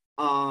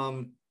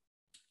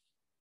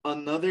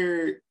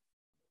 Another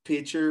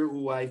pitcher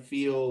who I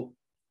feel,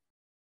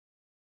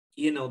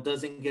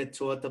 doesn't get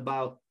talked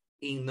about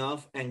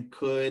enough and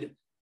could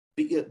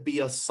be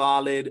a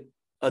solid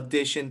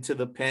addition to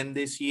the pen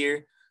this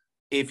year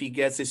if he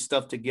gets his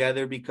stuff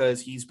together,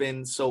 because he's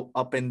been so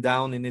up and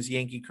down in his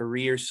Yankee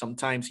career.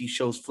 Sometimes he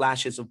shows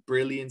flashes of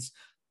brilliance.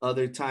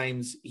 Other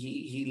times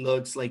he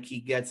looks like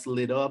he gets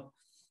lit up.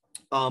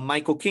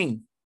 Michael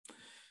King.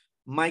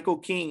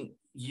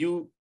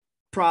 You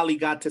probably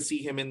got to see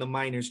him in the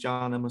minors,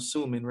 John, I'm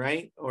assuming,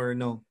 right? Or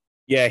no?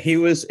 Yeah, he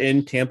was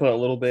in Tampa a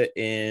little bit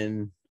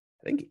in,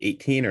 I think,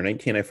 18 or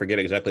 19. I forget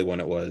exactly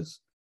when it was.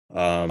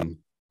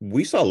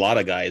 We saw a lot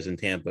of guys in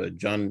Tampa.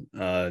 John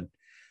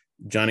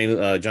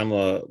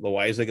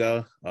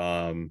Loaisiga,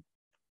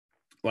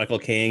 Michael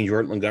King,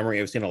 Jordan Montgomery.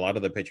 I've seen a lot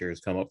of the pitchers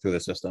come up through the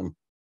system.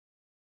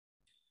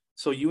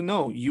 So you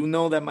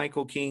know that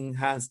Michael King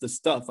has the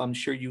stuff. I'm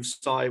sure you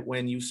saw it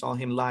when you saw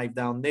him live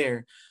down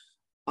there.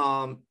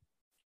 For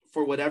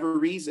whatever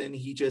reason,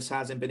 he just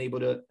hasn't been able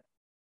to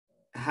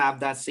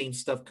have that same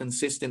stuff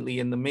consistently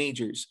in the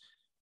majors.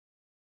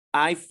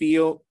 I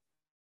feel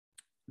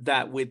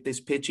that with this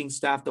pitching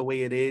staff the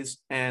way it is,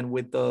 and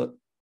with the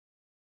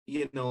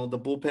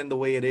bullpen the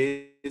way it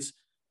is,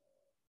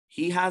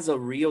 he has a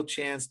real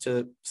chance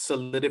to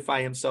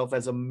solidify himself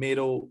as a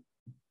middle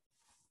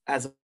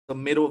of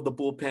the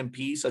bullpen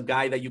piece, a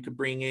guy that you could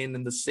bring in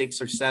the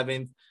 6th or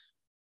 7th,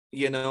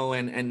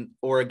 and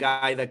or a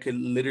guy that could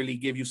literally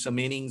give you some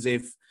innings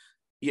if,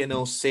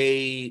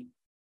 say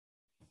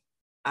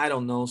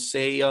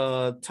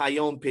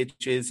Taillon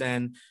pitches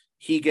and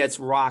he gets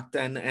rocked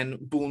and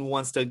Boone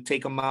wants to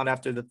take him out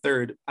after the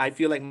 3rd. I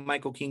feel like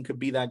Michael King could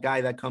be that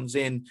guy that comes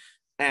in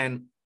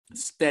and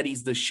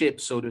steadies the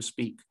ship, so to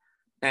speak,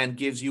 and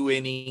gives you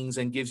innings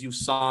and gives you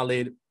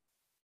solid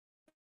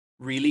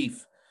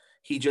relief.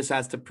 He just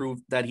has to prove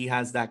that he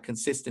has that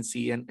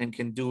consistency and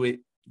can do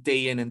it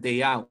day in and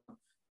day out.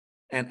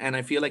 And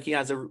I feel like he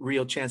has a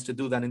real chance to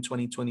do that in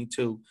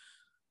 2022.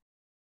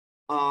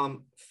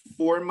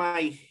 For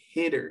my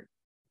hitter,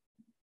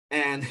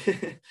 and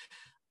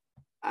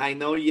I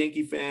know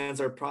Yankee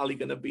fans are probably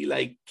going to be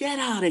like, get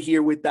out of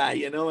here with that,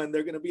 and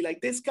they're going to be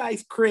like, this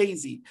guy's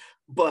crazy.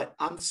 But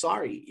I'm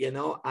sorry,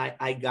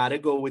 I got to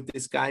go with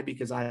this guy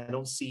because I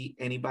don't see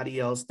anybody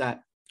else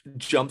that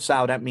jumps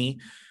out at me.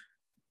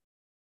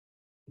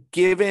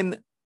 Given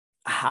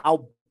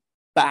how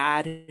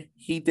bad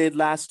he did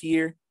last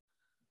year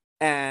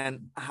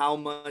and how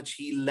much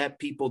he let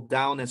people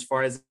down as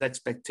far as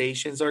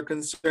expectations are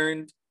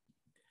concerned,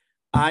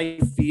 I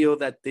feel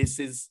that this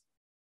is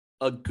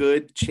a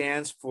good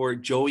chance for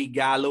Joey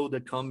Gallo to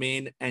come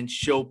in and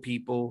show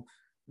people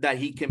that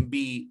he can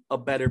be a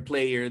better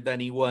player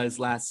than he was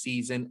last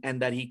season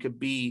and that he could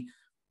be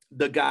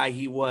the guy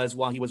he was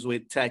while he was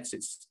with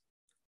Texas.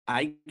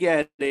 I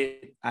get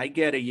it,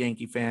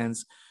 Yankee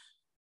fans.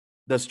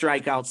 The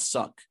strikeouts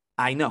suck.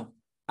 I know.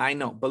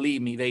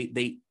 Believe me,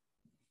 they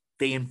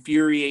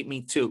infuriate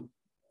me too.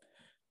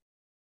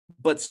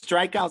 But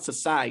strikeouts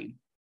aside,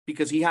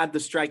 because he had the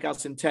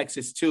strikeouts in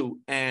Texas too,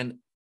 and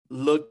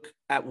look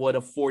at what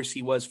a force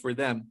he was for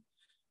them.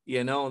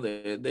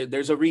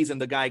 There's a reason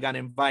the guy got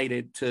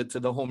invited to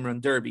the home run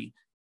derby.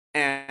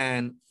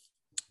 And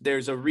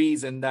there's a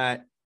reason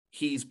that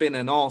he's been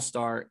an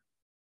all-star,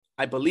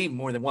 I believe,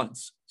 more than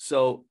once.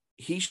 So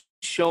he's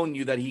shown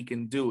you that he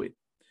can do it.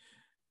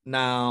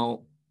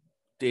 Now,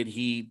 did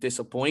he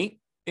disappoint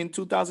in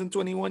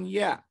 2021?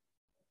 Yeah.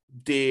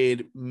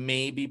 Did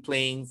maybe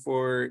playing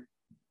for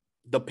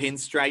the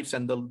pinstripes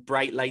and the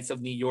bright lights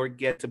of New York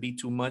get to be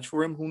too much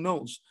for him? Who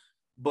knows?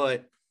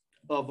 But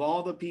of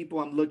all the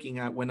people I'm looking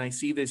at, when I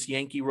see this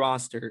Yankee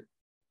roster,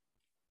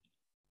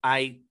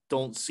 I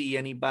don't see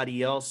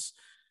anybody else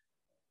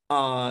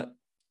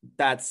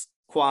that's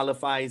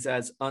qualifies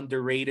as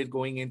underrated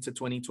going into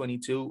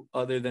 2022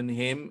 other than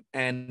him.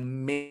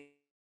 And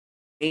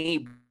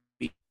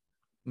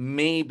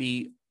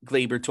maybe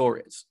Gleyber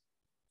Torres.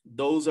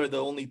 Those are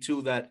the only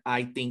two that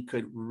I think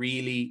could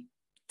really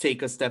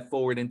take a step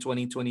forward in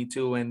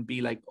 2022 and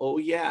be like, oh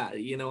yeah,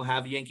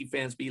 have Yankee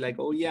fans be like,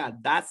 oh yeah,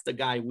 that's the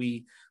guy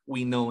we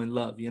know and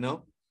love.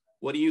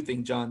 What do you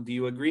think, John? Do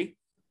you agree?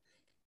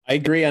 I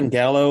agree on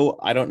Gallo.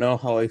 I don't know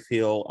how I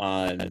feel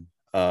on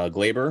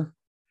Gleyber,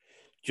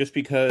 just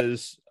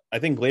because I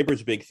think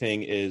Gleyber's big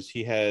thing is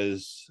he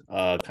has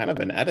kind of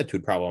an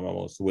attitude problem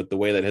almost with the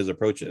way that his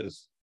approach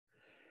is.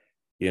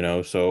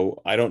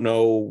 So I don't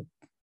know.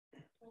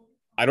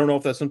 I don't know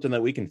if that's something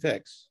that we can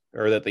fix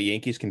or that the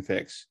Yankees can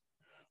fix.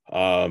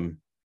 I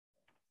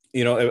mean,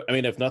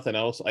 if nothing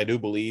else, I do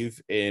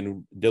believe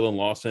in Dylan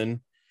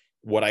Lawson.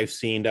 What I've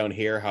seen down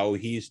here, how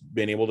he's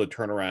been able to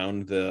turn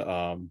around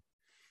the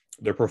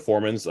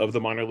performance of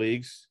the minor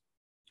leagues.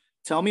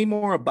 Tell me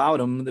more about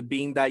him,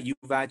 being that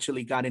you've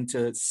actually gotten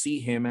to see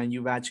him and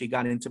you've actually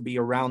gotten to be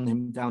around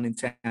him down in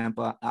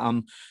Tampa.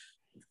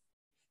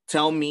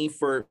 Tell me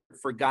for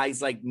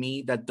guys like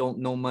me that don't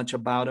know much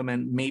about him,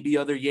 and maybe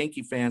other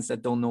Yankee fans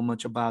that don't know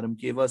much about him,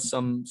 give us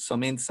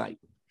some insight.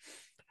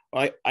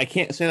 I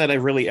can't say that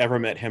I've really ever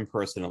met him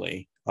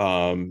personally.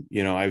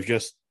 I've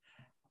just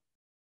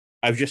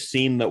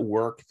seen the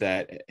work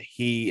that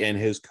he and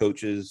his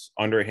coaches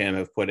under him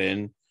have put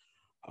in,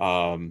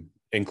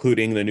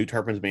 including the new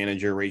Tarpons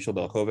manager, Rachel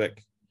Belkovic,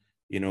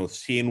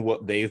 seeing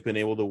what they've been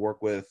able to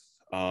work with,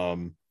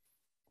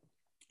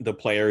 the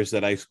players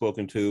that I've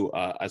spoken to,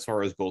 as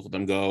far as both of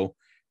them go,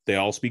 they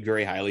all speak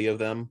very highly of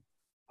them.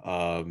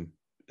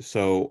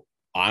 So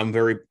I'm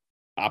very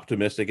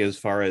optimistic as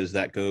far as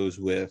that goes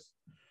with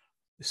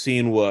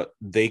seeing what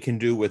they can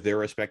do with their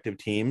respective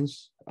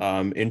teams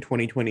in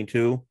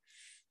 2022,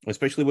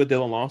 especially with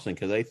Dylan Lawson,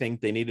 because I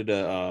think they needed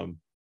a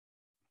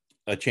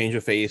change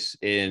of face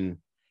in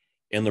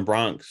the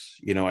Bronx.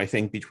 I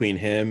think between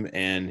him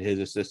and his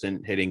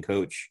assistant hitting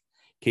coach,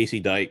 Casey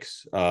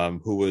Dykes,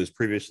 who was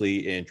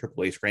previously in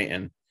AAA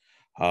Scranton,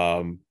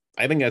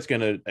 I think that's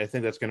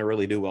gonna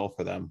really do well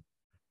for them.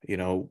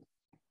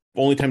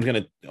 Only time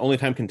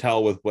can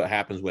tell with what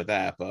happens with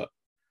that, but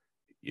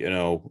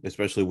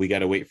especially we got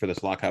to wait for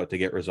this lockout to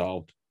get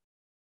resolved.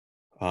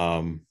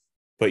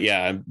 But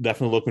yeah, I'm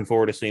definitely looking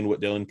forward to seeing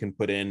what Dylan can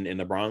put in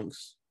the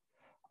Bronx.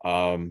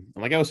 And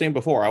like I was saying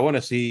before, I want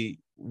to see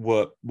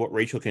what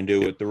Rachel can do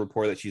with the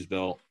rapport that she's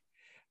built.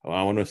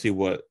 I want to see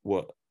what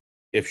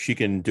if she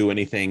can do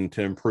anything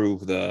to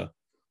improve the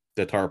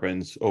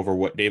Tarpons over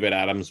what David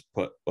Adams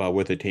put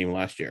with the team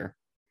last year.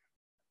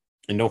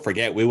 And don't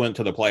forget, we went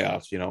to the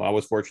playoffs. I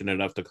was fortunate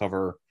enough to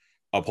cover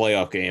a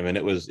playoff game, and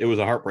it was a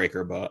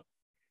heartbreaker. But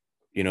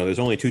there's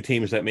only two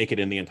teams that make it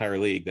in the entire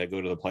league that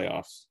go to the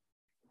playoffs.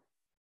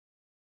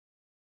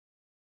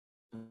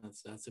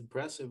 That's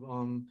impressive.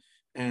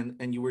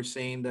 And you were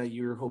saying that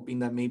you're hoping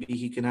that maybe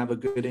he can have a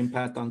good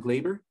impact on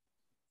Gleyber.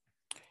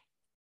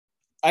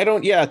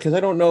 Because I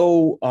don't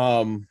know.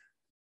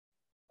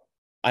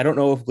 I don't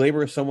know if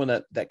Gleyber is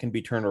someone that can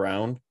be turned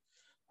around.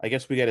 I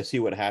guess we got to see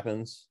what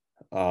happens.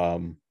 I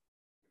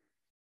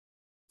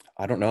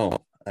don't know.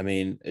 I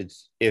mean,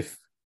 it's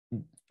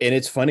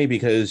funny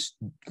because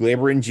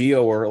Gleyber and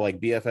Gio are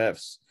like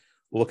BFFs.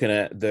 Looking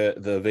at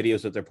the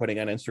videos that they're putting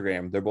on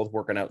Instagram, they're both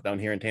working out down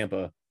here in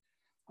Tampa.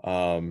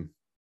 And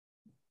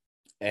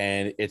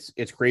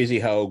it's crazy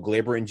how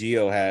Gleyber and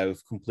Gio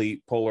have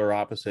complete polar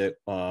opposite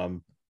work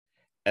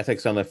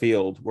ethics on the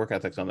field,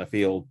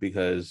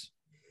 because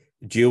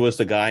Gio was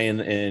the guy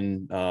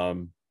in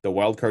the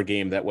wild card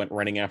game that went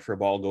running after a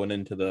ball going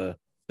into the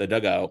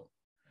dugout.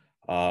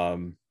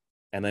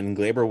 And then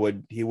Gleyber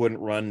wouldn't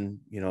run,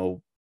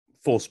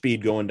 full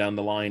speed going down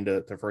the line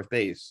to first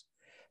base.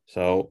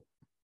 So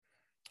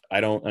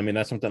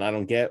that's something I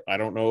don't get. I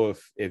don't know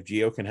if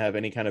Gio can have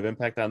any kind of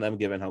impact on them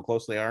given how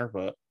close they are,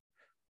 but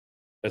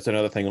that's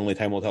another thing. Only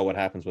time will tell what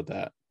happens with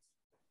that.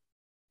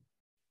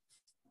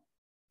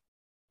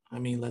 I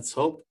mean, let's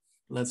hope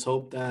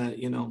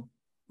that,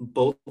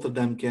 both of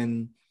them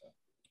can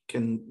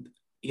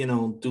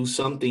do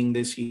something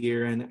this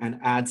year and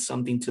add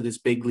something to this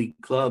big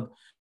league club.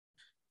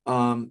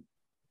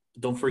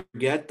 Don't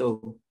forget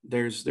though,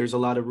 there's a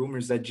lot of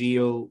rumors that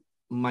Gio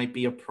might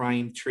be a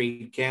prime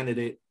trade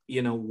candidate,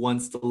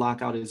 once the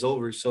lockout is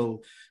over.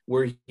 So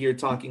we're here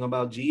talking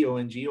about Gio,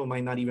 and Gio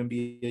might not even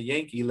be a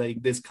Yankee.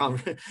 Like this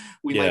might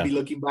be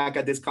looking back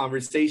at this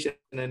conversation,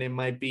 and it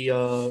might be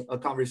a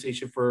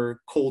conversation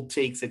for cold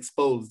takes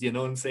exposed. You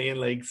know what I'm saying?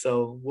 Like,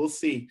 so we'll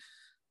see.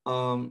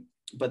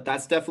 But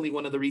that's definitely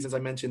one of the reasons I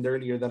mentioned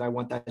earlier that I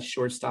want that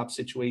shortstop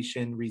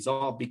situation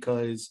resolved,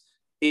 because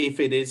if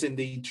it is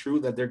indeed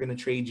true that they're going to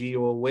trade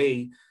Gio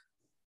away,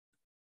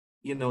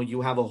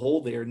 you have a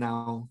hole there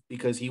now,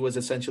 because he was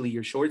essentially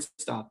your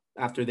shortstop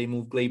after they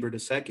moved Gleyber to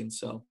second.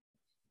 So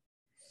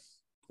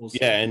we'll see.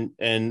 Yeah,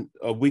 and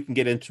we can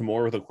get into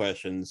more of the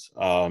questions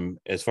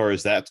as far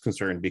as that's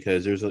concerned,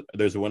 because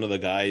there's one of the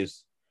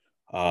guys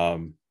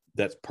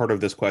that's part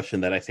of this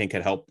question that I think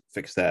could help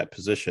fix that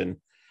position.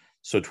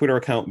 So Twitter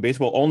account,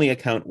 Baseball Only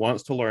account,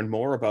 wants to learn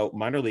more about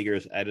minor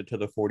leaguers added to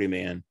the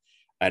 40-man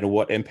and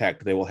what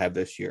impact they will have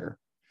this year.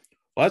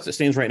 Well, as it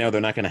stands right now,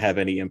 they're not going to have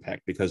any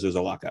impact because there's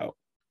a lockout.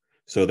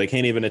 So they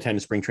can't even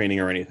attend spring training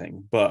or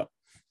anything. But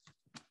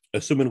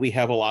assuming we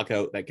have a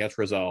lockout that gets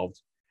resolved,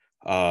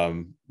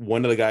 one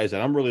of the guys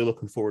that I'm really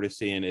looking forward to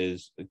seeing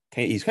is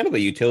he's kind of a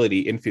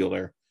utility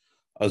infielder,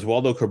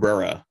 Oswaldo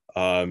Cabrera.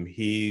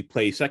 He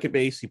plays second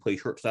base, he plays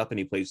shortstop, and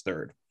he plays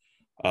third.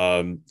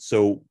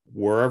 So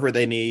wherever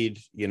they need,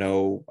 I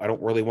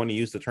don't really want to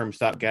use the term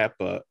stopgap,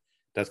 but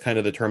that's kind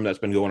of the term that's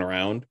been going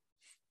around.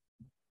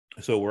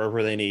 So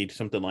wherever they need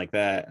something like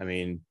that, I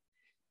mean,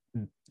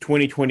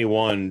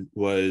 2021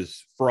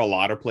 was, for a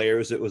lot of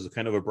players, it was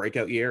kind of a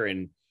breakout year,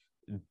 and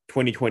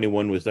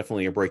 2021 was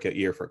definitely a breakout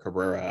year for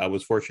Cabrera. I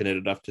was fortunate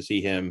enough to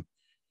see him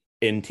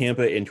in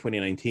Tampa in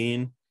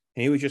 2019, and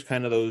he was just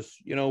kind of those,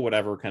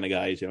 whatever kind of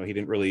guys. He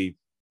didn't really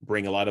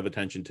bring a lot of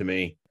attention to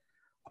me.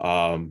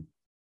 The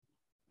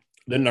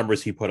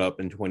numbers he put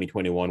up in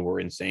 2021 were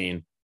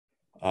insane.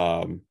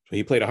 So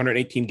he played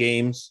 118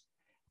 games,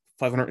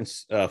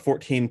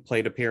 514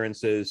 plate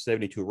appearances,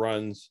 72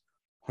 runs,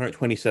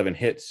 127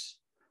 hits.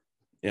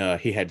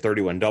 He had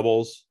 31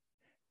 doubles,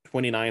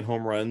 29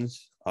 home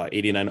runs,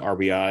 89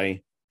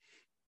 RBI.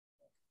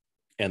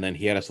 And then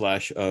he had a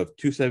slash of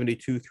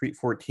 272,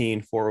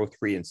 314,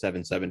 403, and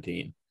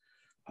 717.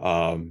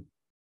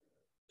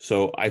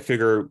 So I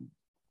figure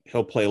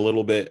he'll play a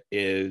little bit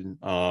in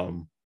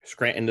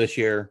Scranton this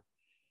year.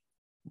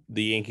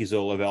 The Yankees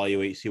will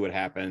evaluate, see what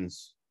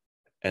happens,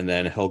 and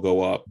then he'll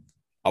go up,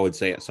 I would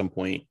say, at some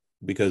point,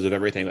 because of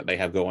everything that they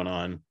have going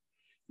on.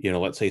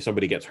 Let's say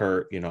somebody gets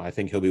hurt, I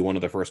think he'll be one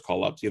of the first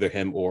call-ups, either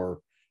him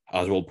or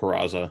Oswald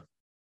Peraza.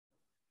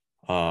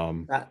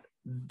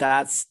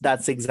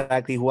 That's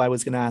exactly who I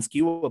was going to ask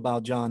you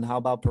about, John. How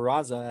about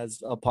Peraza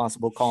as a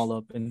possible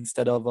call-up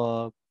instead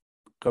of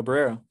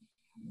Cabrera?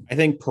 I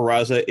think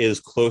Peraza is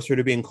closer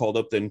to being called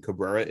up than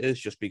Cabrera is,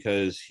 just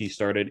because he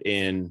started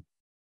in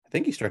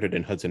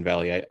Hudson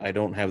Valley. I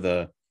don't have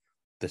the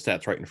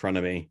stats right in front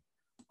of me.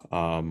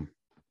 Let me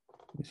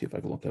see if I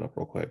can look that up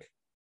real quick.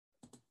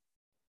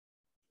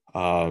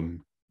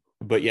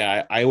 But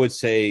yeah, I would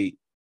say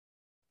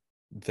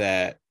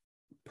that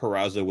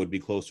Peraza would be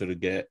closer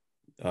to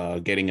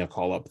getting a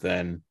call up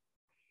than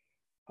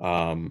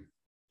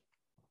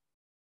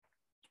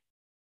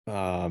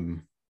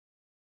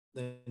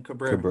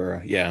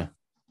Cabrera. Yeah.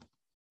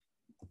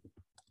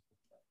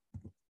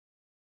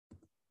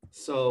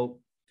 So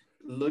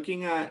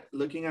looking at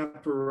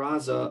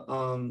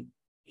Peraza,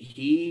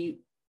 he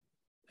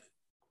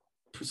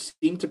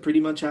seemed to pretty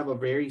much have a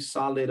very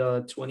solid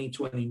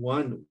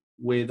 2021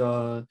 with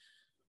a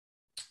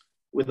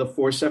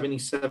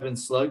 477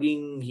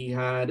 slugging. He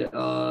had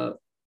a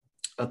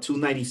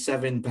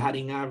 297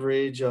 batting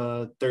average,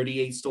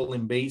 38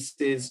 stolen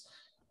bases,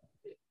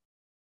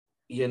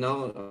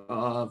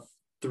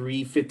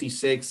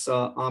 356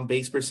 on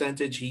base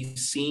percentage. He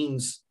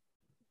seems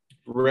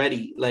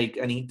ready,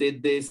 and he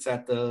did this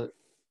at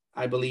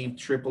I believe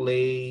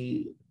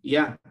AAA.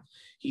 Yeah,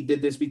 he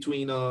did this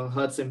between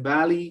Hudson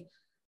Valley,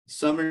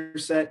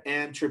 Somerset,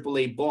 and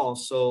AAA ball.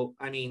 So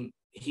I mean,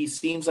 he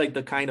seems like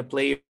the kind of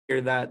player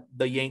that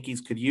the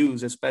Yankees could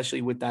use,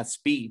 especially with that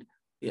speed.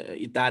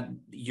 That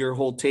your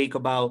whole take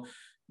about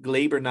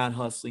Gleyber not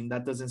hustling,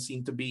 that doesn't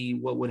seem to be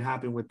what would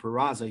happen with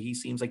Peraza. He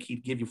seems like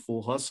he'd give you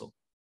full hustle.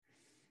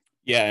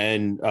 Yeah,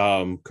 and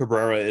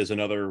Cabrera is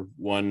another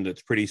one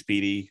that's pretty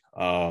speedy.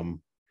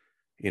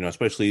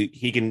 Especially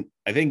he can,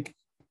 I think,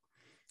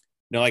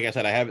 like I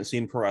said, I haven't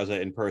seen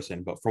Peraza in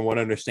person, but from what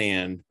I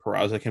understand,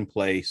 Peraza can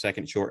play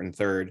second, short, and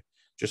third,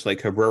 just like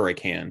Cabrera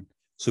can.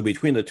 So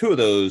between the two of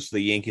those, the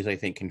Yankees, I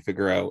think, can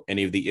figure out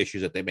any of the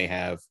issues that they may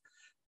have,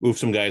 move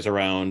some guys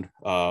around.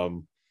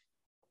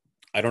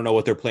 I don't know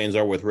what their plans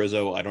are with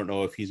Rizzo. I don't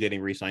know if he's getting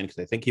re-signed,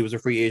 because I think he was a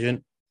free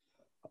agent.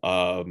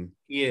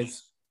 He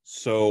is.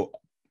 So,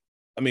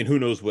 I mean, who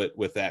knows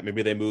with that?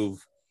 Maybe they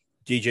move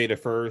DJ to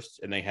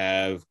first, and they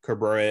have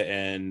Cabrera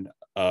and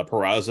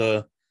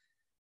Peraza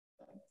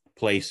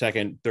play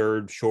second,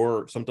 third,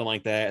 short, something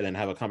like that, and then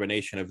have a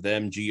combination of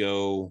them,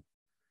 Gio,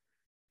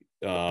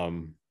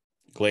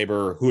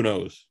 Gleyber. Who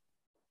knows?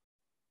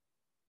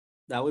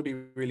 That would be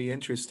really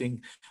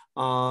interesting.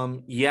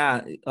 Rizzo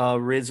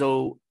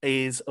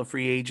is a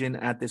free agent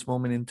at this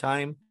moment in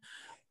time.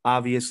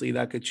 Obviously,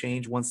 that could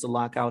change once the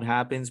lockout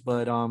happens,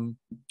 but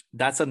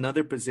that's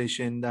another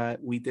position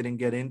that we didn't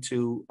get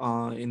into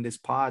in this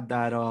pod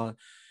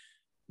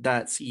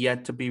that's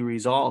yet to be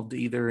resolved,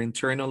 either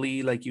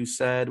internally, like you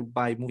said,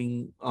 by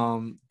moving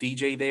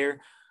DJ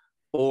there,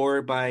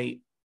 or by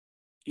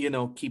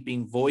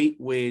keeping Voit,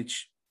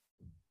 which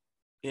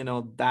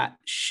that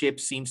ship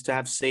seems to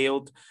have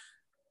sailed.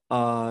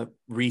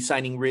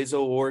 Re-signing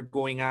Rizzo, or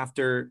going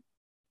after,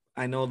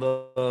 I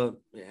know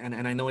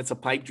and I know it's a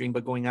pipe dream,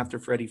 but going after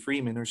Freddie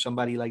Freeman or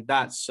somebody like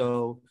that.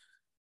 So,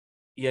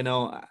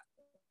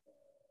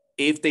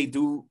 if they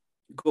do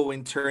go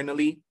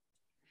internally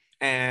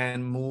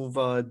and move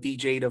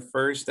DJ to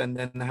first, and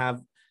then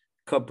have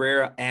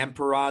Cabrera and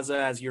Peraza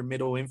as your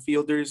middle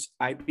infielders,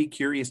 I'd be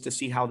curious to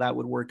see how that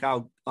would work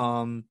out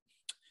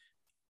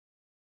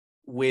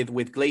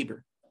with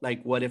Gleyber.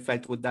 like what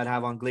effect would that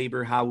have on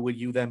Glaber? How would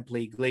you then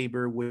play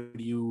Glaber? Would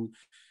you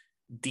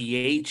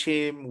DH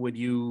him? Would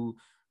you,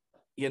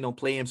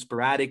 play him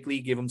sporadically,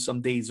 give him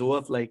some days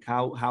off? Like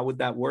how would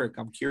that work?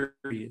 I'm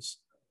curious.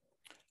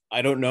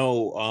 I don't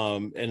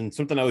know. And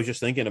something I was just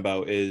thinking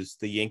about is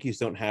the Yankees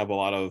don't have a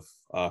lot of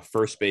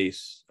first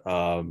base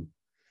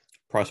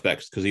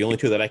prospects, because the only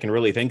two that I can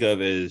really think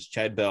of is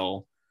Chad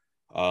Bell,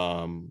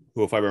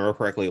 who, if I remember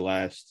correctly,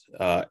 last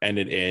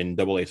ended in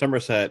Double-A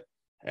Somerset,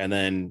 and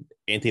then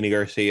Anthony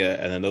Garcia,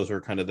 and then those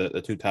were kind of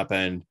the two top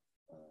end,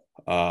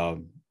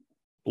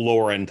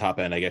 lower end, top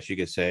end, I guess you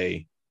could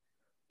say,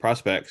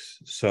 prospects.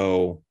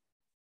 So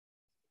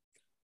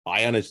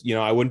I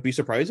wouldn't be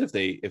surprised if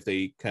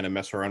they kind of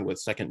mess around with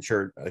second,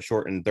 short,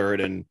 and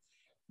third, and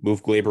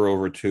move Glaber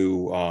over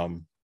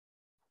to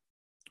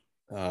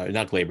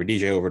not Glaber,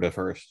 DJ over to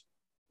first.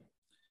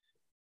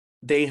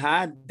 They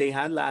had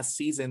last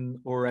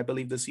season, or I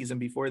believe the season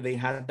before, they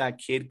had that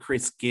kid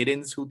Chris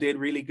Giddens who did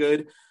really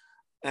good,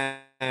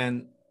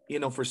 and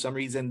for some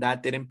reason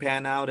that didn't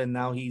pan out, and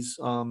now he's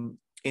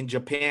in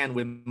Japan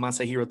with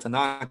Masahiro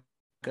Tanaka.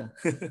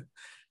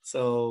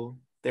 So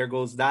there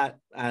goes that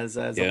as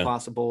a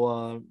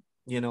possible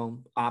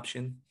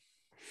option.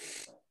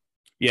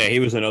 Yeah,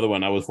 he was another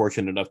one I was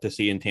fortunate enough to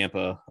see in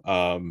Tampa.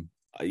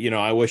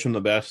 I wish him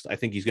the best. I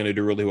think he's going to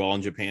do really well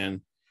in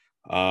Japan.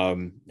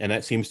 And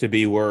that seems to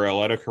be where a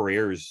lot of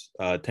careers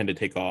tend to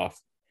take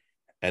off.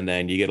 And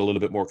then you get a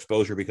little bit more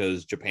exposure,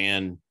 because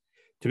Japan,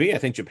 to me, I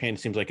think Japan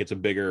seems like it's a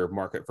bigger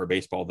market for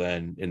baseball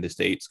than in the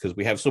States, because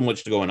we have so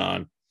much going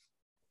on: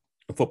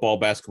 football,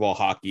 basketball,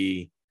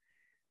 hockey,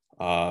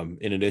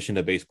 in addition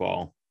to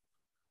baseball.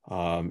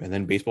 And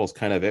then baseball's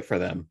kind of it for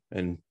them,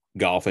 and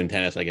golf and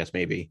tennis, I guess,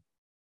 maybe.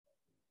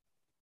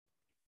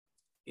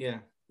 Yeah,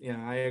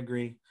 I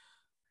agree.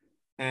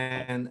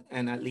 And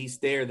at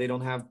least there, they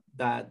don't have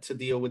that to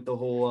deal with the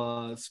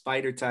whole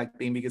spider tag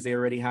thing, because they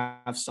already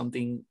have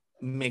something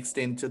mixed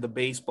into the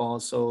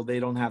baseball, so they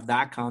don't have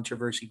that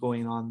controversy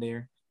going on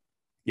there.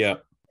 Yeah.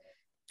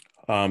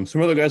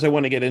 Some other guys I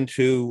want to get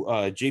into,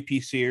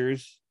 JP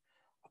Sears.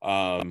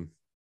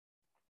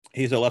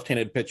 He's a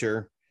left-handed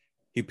pitcher.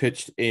 He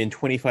pitched in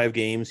 25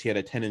 games. He had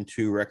a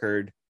 10-2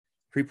 record,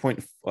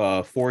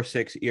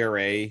 3.46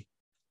 ERA,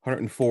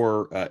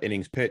 104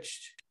 innings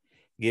pitched.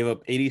 Gave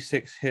up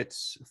 86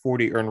 hits,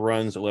 40 earned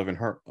runs, 11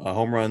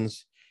 home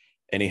runs,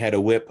 and he had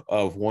a whip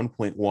of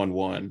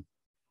 1.11.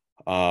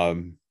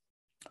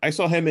 I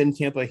saw him in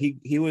Tampa.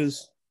 He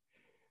was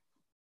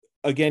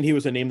a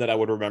name that I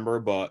would remember,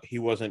 but he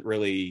wasn't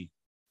really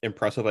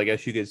impressive, I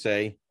guess you could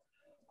say.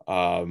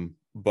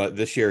 But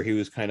this year he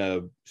was kind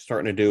of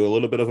starting to do a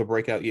little bit of a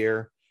breakout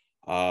year.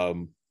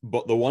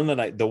 But the one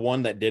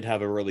that did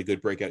have a really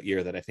good breakout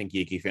year that I think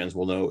Yankee fans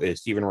will know is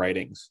Steven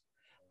Ridings.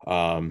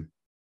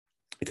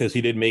 Because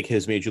he did make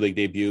his major league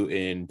debut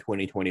in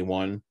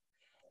 2021.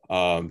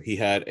 He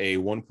had a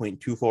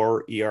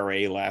 1.24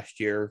 ERA last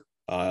year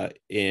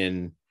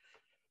in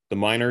the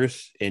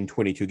minors in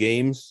 22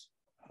 games.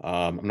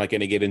 I'm not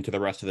going to get into the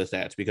rest of the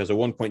stats, because a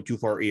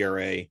 1.24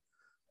 ERA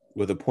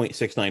with a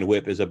 0.69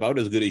 whip is about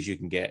as good as you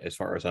can get, as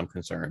far as I'm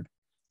concerned.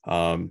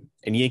 And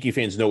Yankee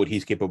fans know what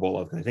he's capable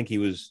of. I think he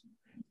was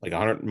like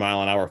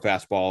 100-mile-an-hour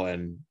fastball,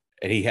 and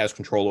he has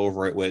control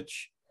over it,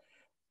 which,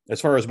 as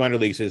far as minor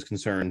leagues is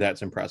concerned,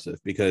 that's impressive,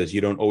 because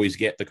you don't always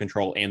get the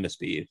control and the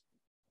speed.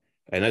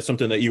 And that's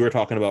something that you were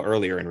talking about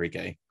earlier,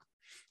 Enrique.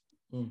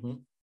 Mm-hmm.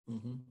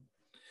 Mm-hmm.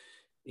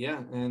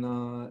 Yeah.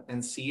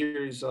 And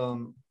Sears,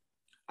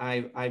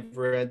 I've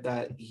read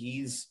that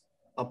he's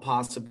a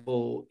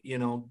possible,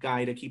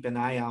 guy to keep an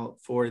eye out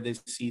for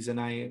this season.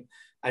 I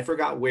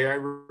forgot where I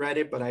read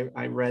it, but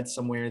I read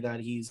somewhere that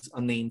he's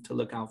a name to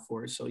look out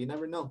for. So you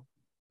never know.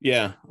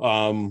 Yeah.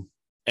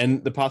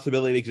 And the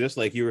possibility exists,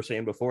 like you were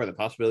saying before, the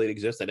possibility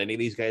exists that any of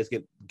these guys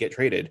get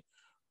traded,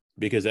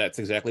 because that's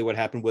exactly what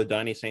happened with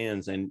Donnie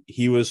Sands. And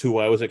he was who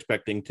I was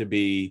expecting to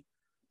be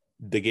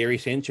the Gary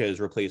Sanchez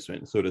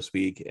replacement, so to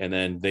speak. And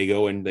then they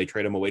go and they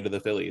trade him away to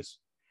the Phillies.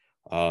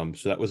 So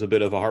that was a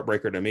bit of a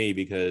heartbreaker to me,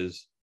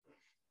 because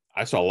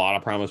I saw a lot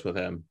of promise with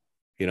him.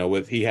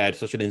 He had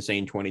such an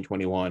insane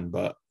 2021,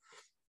 but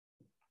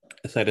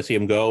it's sad to see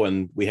him go.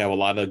 And we have a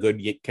lot of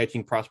good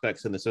catching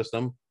prospects in the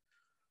system.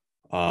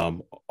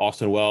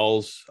 Austin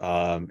Wells,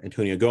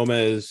 Antonio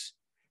Gomez,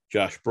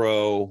 Josh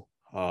Bro.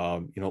 We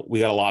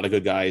got a lot of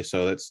good guys,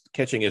 so that's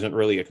catching isn't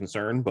really a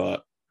concern,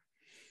 but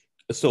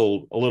it's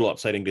still a little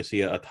upsetting to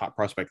see a top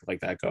prospect like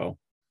that go.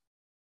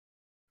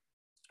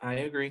 I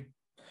agree.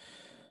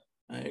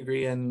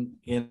 And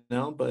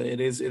but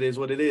it is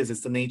what it is.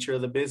 It's the nature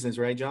of the business,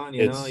 right, John?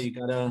 You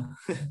gotta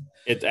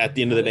it's at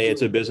the end of the day,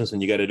 it's a business,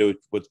 and you got to do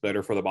what's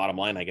better for the bottom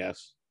line, I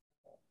guess.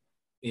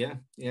 Yeah.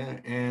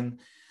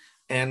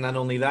 And not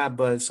only that,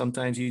 but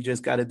sometimes you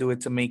just got to do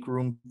it to make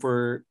room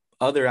for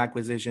other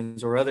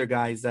acquisitions or other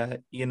guys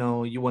that, you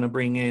want to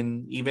bring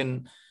in,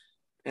 even.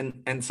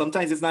 And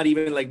sometimes it's not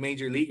even like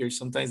major leaguers.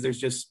 Sometimes there's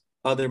just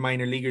other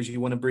minor leaguers you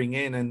want to bring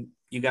in, and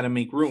you got to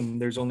make room.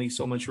 There's only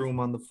so much room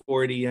on the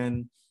 40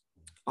 and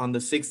on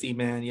the 60,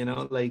 man,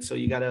 so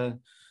you got to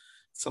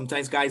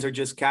sometimes guys are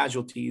just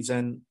casualties.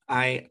 And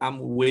I'm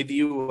with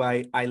you.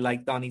 I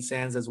like Donnie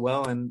Sands as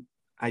well. And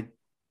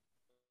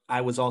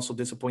I was also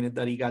disappointed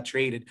that he got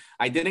traded.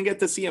 I didn't get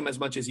to see him as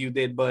much as you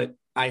did, but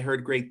I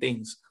heard great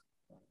things.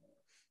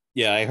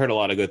 Yeah, I heard a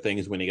lot of good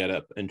things when he got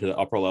up into the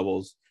upper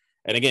levels.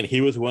 And again, he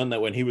was one that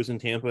when he was in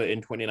Tampa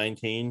in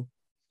 2019,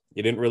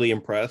 he didn't really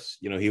impress.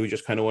 He was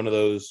just kind of one of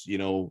those,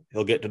 he'll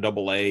get to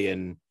double A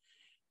and,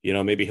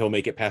 maybe he'll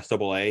make it past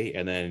double A.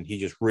 And then he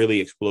just really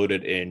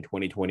exploded in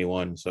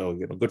 2021. So,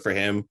 good for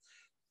him.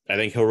 I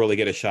think he'll really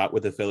get a shot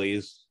with the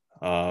Phillies.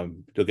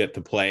 He'll get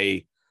to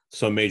play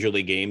some major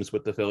league games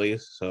with the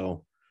Phillies.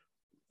 So,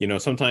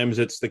 sometimes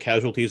it's the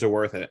casualties are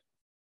worth it.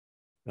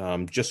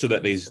 Just so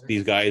that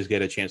these guys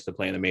get a chance to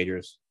play in the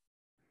majors.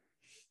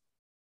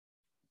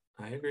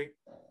 I agree.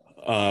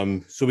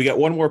 So we got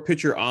one more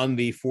pitcher on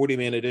the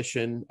 40-man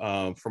edition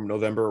from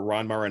November,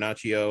 Ron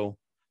Marinaccio.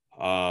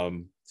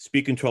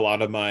 Speaking to a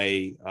lot of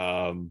my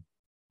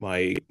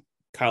my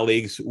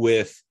colleagues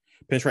with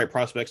Pinstripe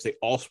Prospects, they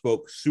all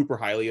spoke super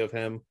highly of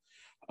him.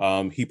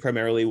 He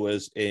primarily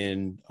was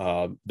in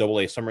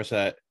Double-A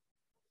Somerset.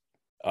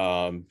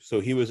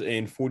 So he was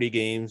in 40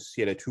 games.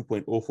 He had a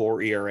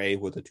 2.04 ERA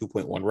with a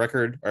 2.1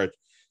 record, or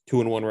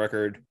 2-1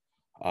 record,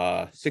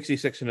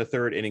 66 and a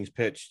third innings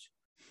pitched.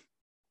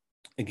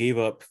 It gave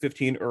up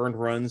 15 earned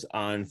runs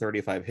on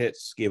 35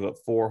 hits, gave up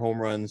 4 home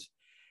runs,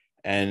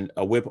 and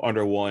a whip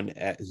under 1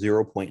 at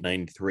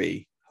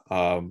 0.93.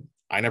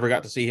 I never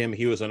got to see him.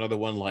 He was another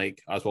one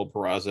like Oswald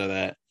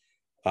Peraza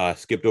that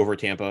skipped over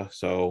Tampa.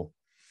 So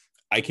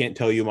I can't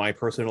tell you my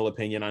personal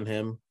opinion on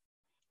him.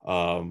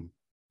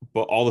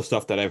 But all the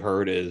stuff that I've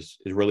heard is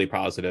really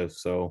positive.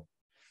 So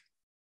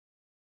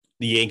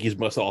the Yankees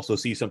must also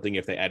see something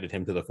if they added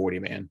him to the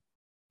 40-man,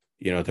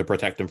 to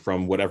protect him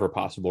from whatever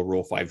possible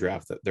Rule 5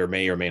 draft that there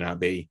may or may not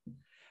be.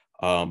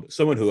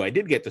 Someone who I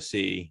did get to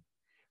see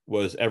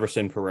was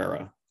Everson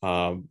Pereira.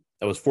 I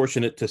was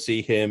fortunate to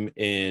see him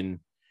in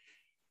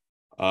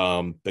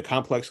the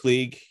Complex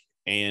League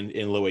and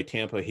in Low A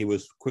Tampa. He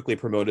was quickly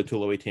promoted to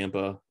Low A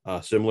Tampa,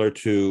 similar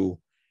to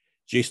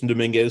Jason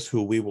Dominguez,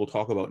 who we will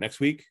talk about next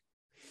week.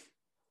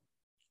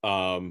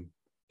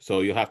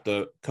 So you'll have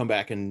to come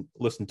back and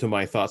listen to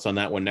my thoughts on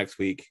that one next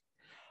week.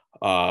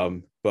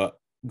 But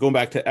going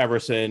back to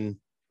Everson,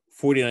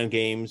 49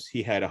 games,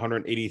 he had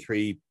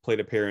 183 plate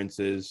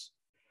appearances,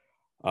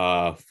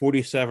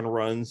 47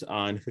 runs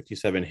on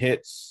 57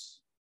 hits,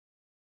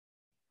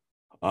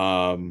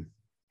 20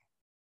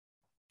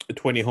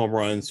 home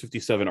runs,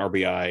 57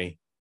 RBI,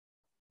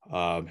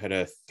 had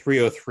a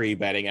 303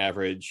 batting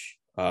average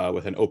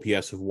with an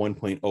OPS of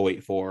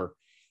 1.084.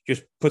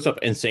 Just puts up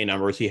insane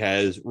numbers. He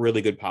has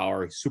really good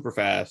power. He's super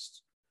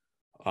fast.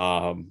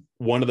 One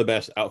of the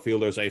best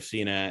outfielders I've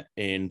seen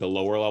in the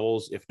lower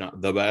levels, if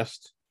not the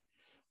best.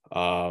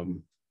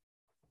 And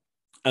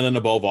then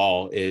above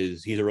all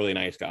he's a really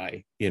nice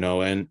guy,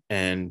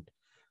 and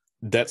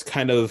that's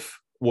kind of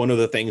one of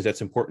the things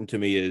that's important to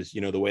me is,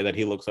 the way that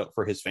he looks out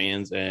for his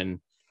fans and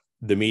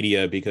the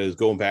media, because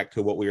going back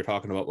to what we were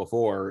talking about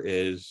before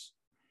is,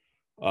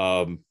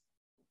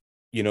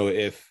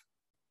 if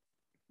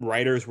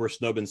writers were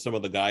snubbing some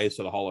of the guys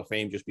to the Hall of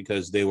Fame just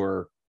because they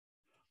were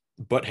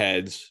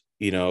buttheads,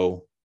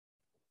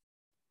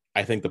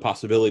 I think the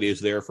possibility is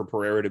there for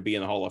Pereira to be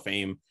in the Hall of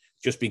Fame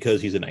just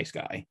because he's a nice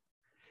guy,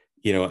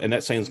 and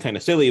that sounds kind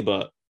of silly,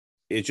 but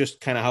it's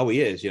just kind of how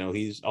he is.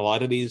 He's a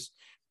lot of these,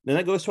 and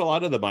that goes to a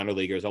lot of the minor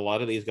leaguers. A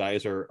lot of these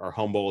guys are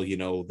humble,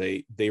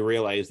 they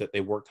realize that they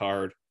worked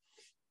hard,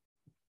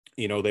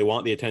 they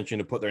want the attention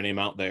to put their name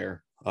out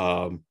there.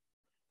 And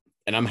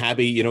I'm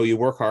happy, you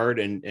work hard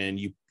and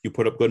you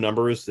put up good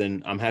numbers,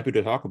 then I'm happy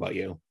to talk about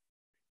you.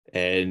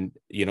 And,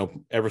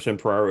 Everson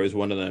Pereira is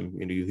one of them.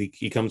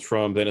 He comes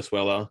from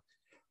Venezuela.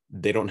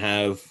 They don't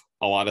have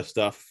a lot of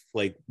stuff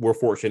like we're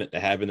fortunate to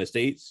have in the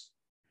States.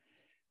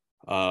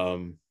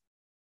 So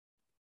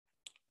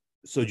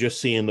just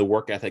seeing the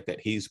work ethic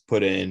that he's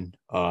put in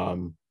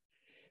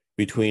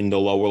between the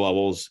lower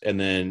levels, and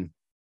then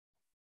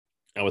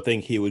I would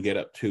think he would get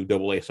up to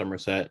Double-A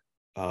Somerset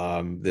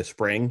this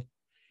spring,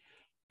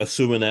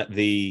 assuming that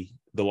the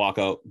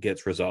lockout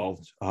gets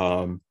resolved.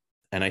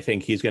 And I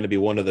think he's going to be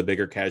one of the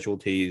bigger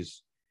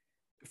casualties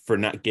for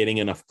not getting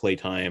enough play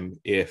time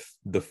if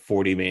the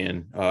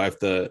 40-man, of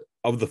the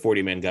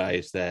 40-man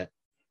guys, that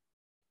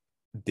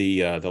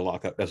the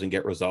lockout doesn't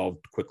get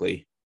resolved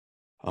quickly.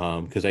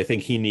 Because I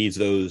think he needs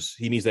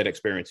that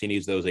experience. He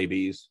needs those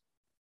ABs.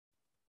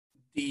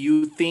 Do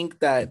you think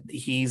that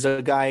he's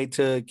a guy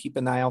to keep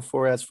an eye out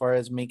for as far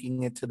as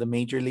making it to the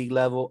major league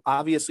level?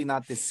 Obviously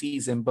not this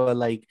season, but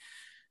like,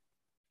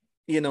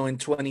 in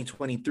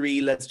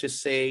 2023, let's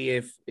just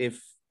say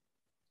if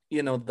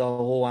the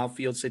whole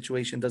outfield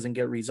situation doesn't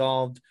get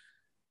resolved,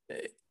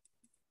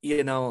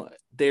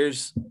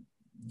 there's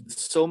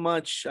so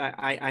much.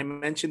 I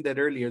mentioned that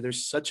earlier.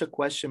 There's such a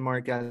question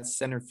mark at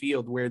center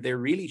field where there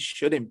really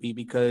shouldn't be,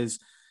 because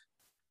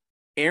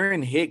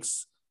Aaron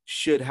Hicks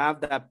should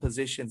have that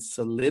position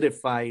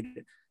solidified.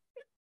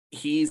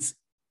 He's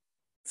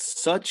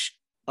such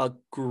a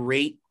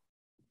great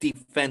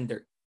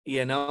defender.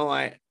 You know,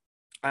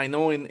 I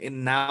know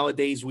in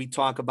nowadays we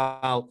talk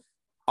about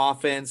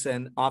offense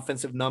and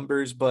offensive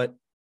numbers, but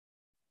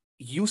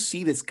you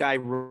see this guy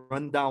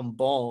run down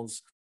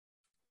balls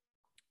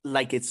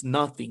like it's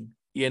nothing.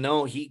 You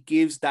know, he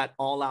gives that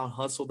all out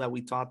hustle that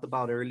we talked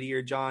about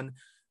earlier, John,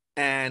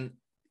 and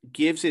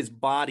gives his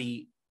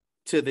body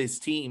to this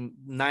team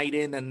night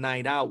in and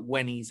night out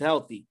when he's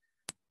healthy.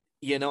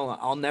 You know,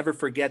 I'll never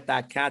forget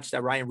that catch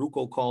that Ryan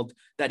Ruocco called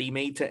that he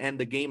made to end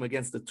the game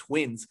against the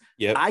Twins.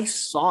 Yep. I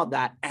saw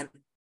that and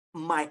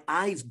my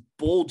eyes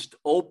bulged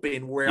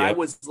open where I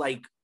was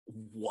like,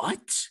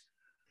 what?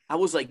 I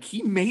was like,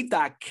 he made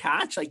that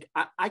catch? Like,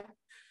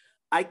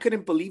 I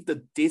couldn't believe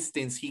the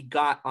distance he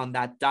got on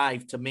that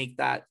dive to make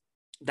that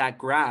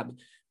grab.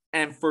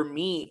 And for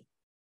me,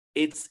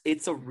 it's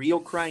a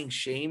real crying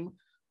shame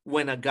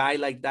when a guy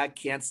like that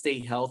can't stay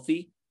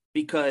healthy,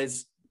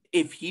 because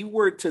if he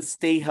were to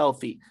stay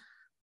healthy,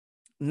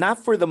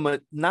 not for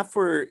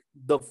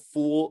the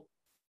full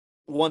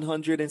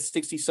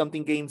 160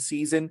 something game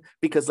season,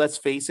 because let's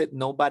face it,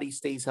 nobody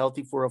stays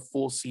healthy for a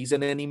full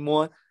season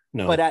anymore.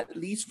 No. But at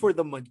least for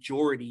the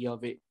majority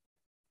of it,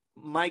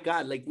 my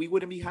God, like we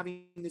wouldn't be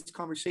having this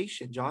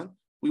conversation, John.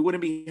 We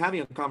wouldn't be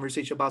having a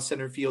conversation about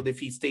center field if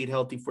he stayed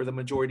healthy for the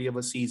majority of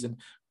a season.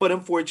 But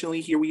unfortunately,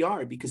 here we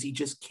are because he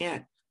just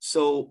can't.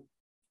 So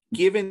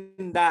given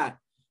that,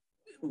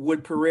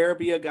 would Pereira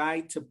be a guy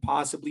to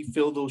possibly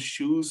fill those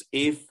shoes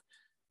if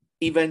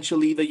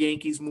eventually the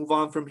Yankees move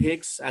on from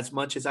Hicks, as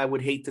much as I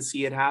would hate to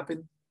see it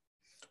happen?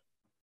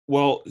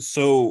 Well,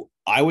 so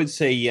I would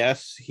say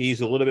yes.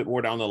 He's a little bit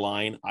more down the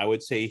line. I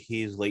would say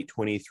he's late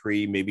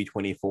 23, maybe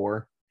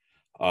 24.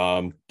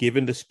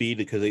 Given the speed,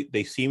 because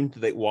they seem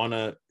to want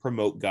to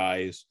promote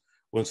guys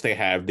once they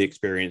have the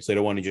experience. They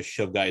don't want to just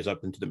shove guys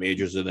up into the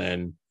majors and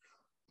then,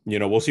 you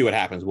know, we'll see what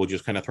happens. We'll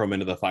just kind of throw them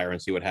into the fire and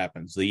see what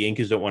happens. The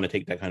Yankees don't want to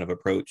take that kind of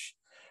approach.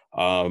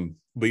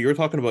 But you're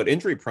talking about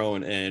injury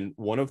prone, and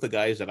one of the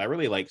guys that I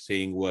really like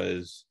seeing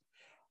was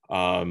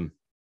Estevan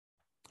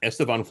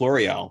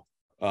Florial.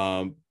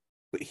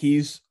 But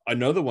he's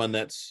another one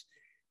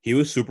he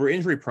was super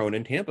injury prone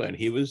in Tampa, and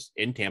he was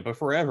in Tampa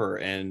forever.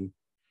 And,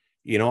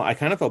 you know, I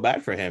kind of felt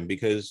bad for him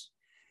because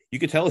you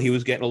could tell he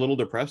was getting a little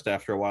depressed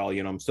after a while.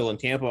 You know, I'm still in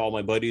Tampa. All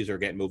my buddies are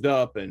getting moved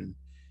up, and,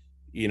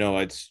 you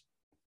know,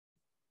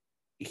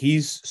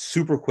 he's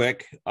super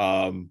quick,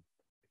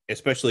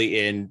 especially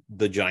in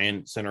the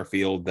giant center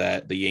field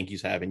that the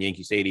Yankees have in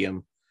Yankee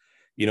Stadium.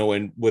 You know,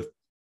 and with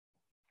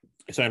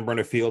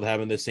Steinbrenner Field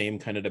having the same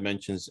kind of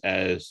dimensions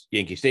as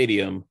Yankee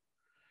Stadium,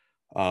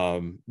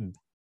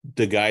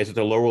 the guys at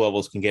the lower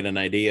levels can get an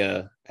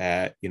idea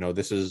at, you know,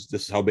 this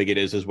is how big it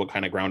is. This is what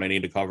kind of ground I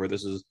need to cover.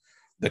 This is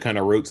the kind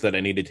of routes that I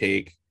need to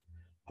take.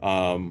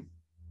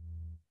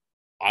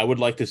 I would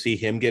like to see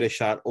him get a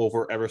shot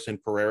over Everson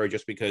Pereira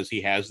just because he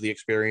has the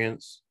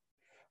experience.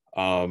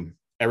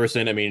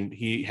 Everson, I mean,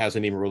 he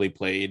hasn't even really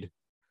played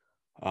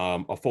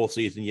a full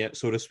season yet,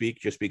 so to speak,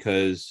 just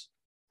because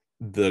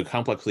the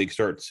Complex League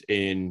starts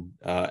in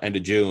end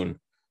of June.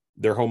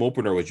 Their home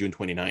opener was June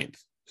 29th.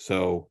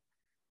 So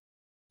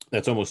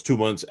that's almost 2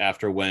 months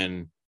after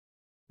when,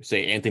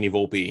 say, Anthony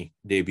Volpe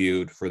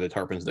debuted for the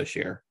Tarpons this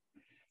year.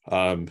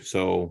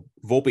 So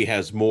Volpe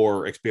has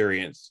more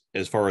experience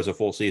as far as a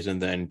full season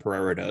than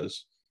Pereira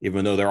does,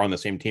 even though they're on the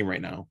same team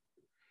right now.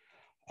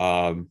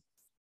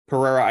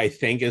 Pereira, I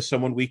think, is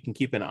someone we can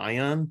keep an eye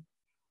on.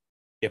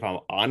 If I'm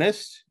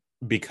honest,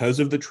 because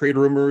of the trade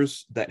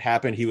rumors that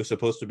happened, he was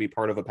supposed to be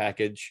part of a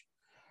package.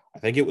 I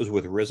think it was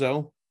with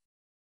Rizzo,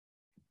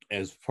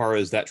 as far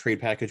as that trade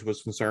package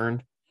was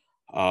concerned.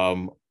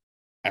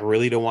 I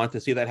really don't want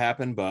to see that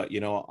happen, but, you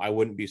know, I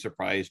wouldn't be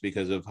surprised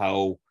because of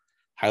how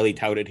highly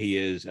touted he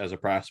is as a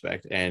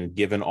prospect. And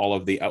given all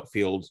of the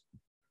outfield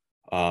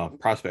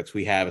prospects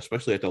we have,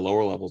 especially at the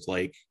lower levels,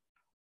 like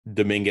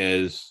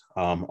Dominguez,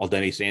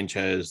 Aldeni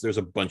Sanchez, there's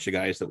a bunch of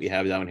guys that we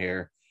have down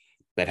here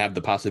that have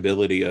the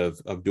possibility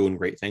of doing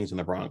great things in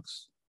the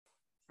Bronx.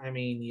 I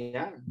mean,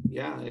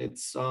 yeah.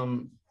 It's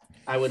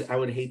I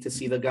would hate to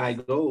see the guy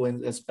go,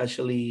 and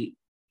especially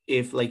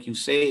if, like you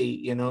say,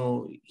 you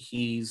know,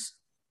 he's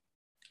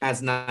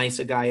as nice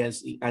a guy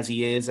as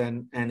he is,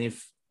 and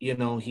if, you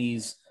know,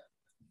 he's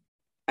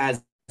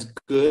as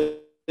good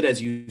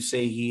as you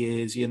say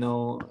he is, you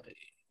know,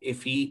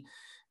 if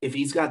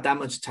he's got that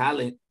much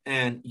talent,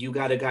 and you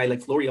got a guy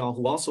like Florial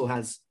who also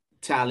has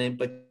talent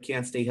but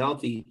can't stay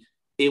healthy,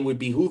 it would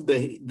behoove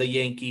the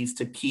Yankees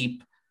to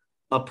keep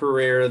a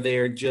Pereira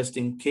there just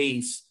in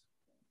case,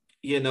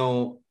 you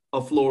know,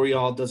 a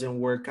Florial doesn't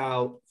work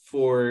out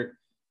for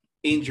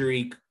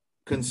injury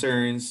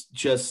concerns,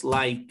 just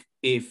like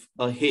if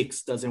a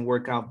Hicks doesn't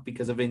work out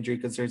because of injury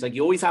concerns. Like,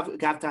 you always have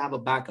to have a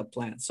backup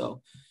plan.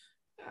 So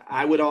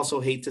I would also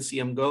hate to see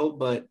him go,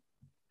 but,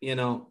 you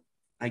know,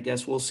 I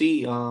guess we'll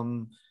see.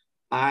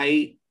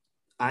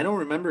 I don't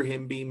remember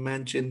him being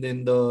mentioned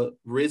in the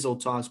Rizzo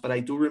talks, but I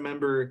do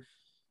remember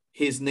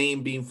his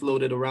name being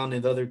floated around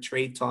in other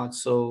trade talks.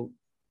 So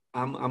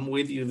I'm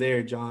with you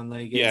there, John.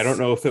 Like, yeah, I don't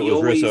know if it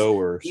was Rizzo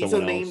or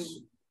someone else.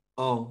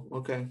 Oh,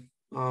 okay.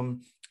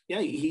 Yeah,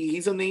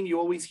 he's a name you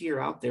always hear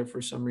out there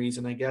for some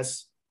reason. I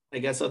guess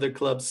other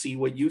clubs see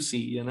what you see,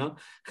 you know?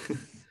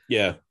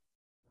 Yeah.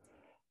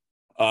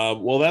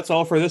 Well, that's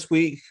all for this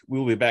week. We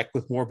will be back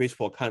with more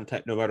baseball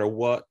content no matter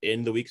what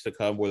in the weeks to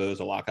come, whether there's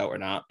a lockout or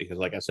not, because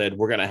like I said,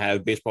 we're going to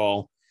have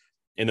baseball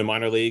in the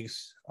minor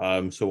leagues.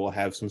 So we'll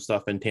have some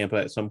stuff in Tampa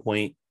at some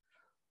point.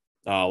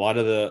 A lot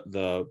of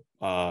the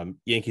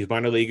Yankees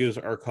minor leaguers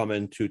are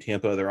coming to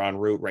Tampa. They're en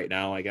route right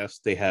now. I guess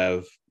they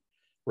have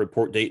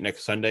report date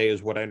next Sunday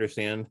is what I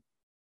understand.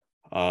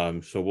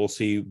 So we'll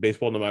see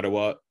baseball no matter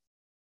what.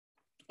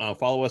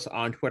 Follow us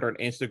on Twitter and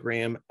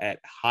Instagram at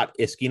Hot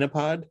Esquina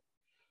Pod.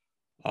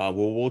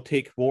 We'll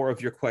take more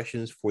of your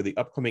questions for the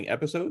upcoming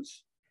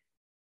episodes.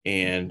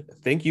 And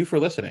thank you for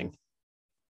listening.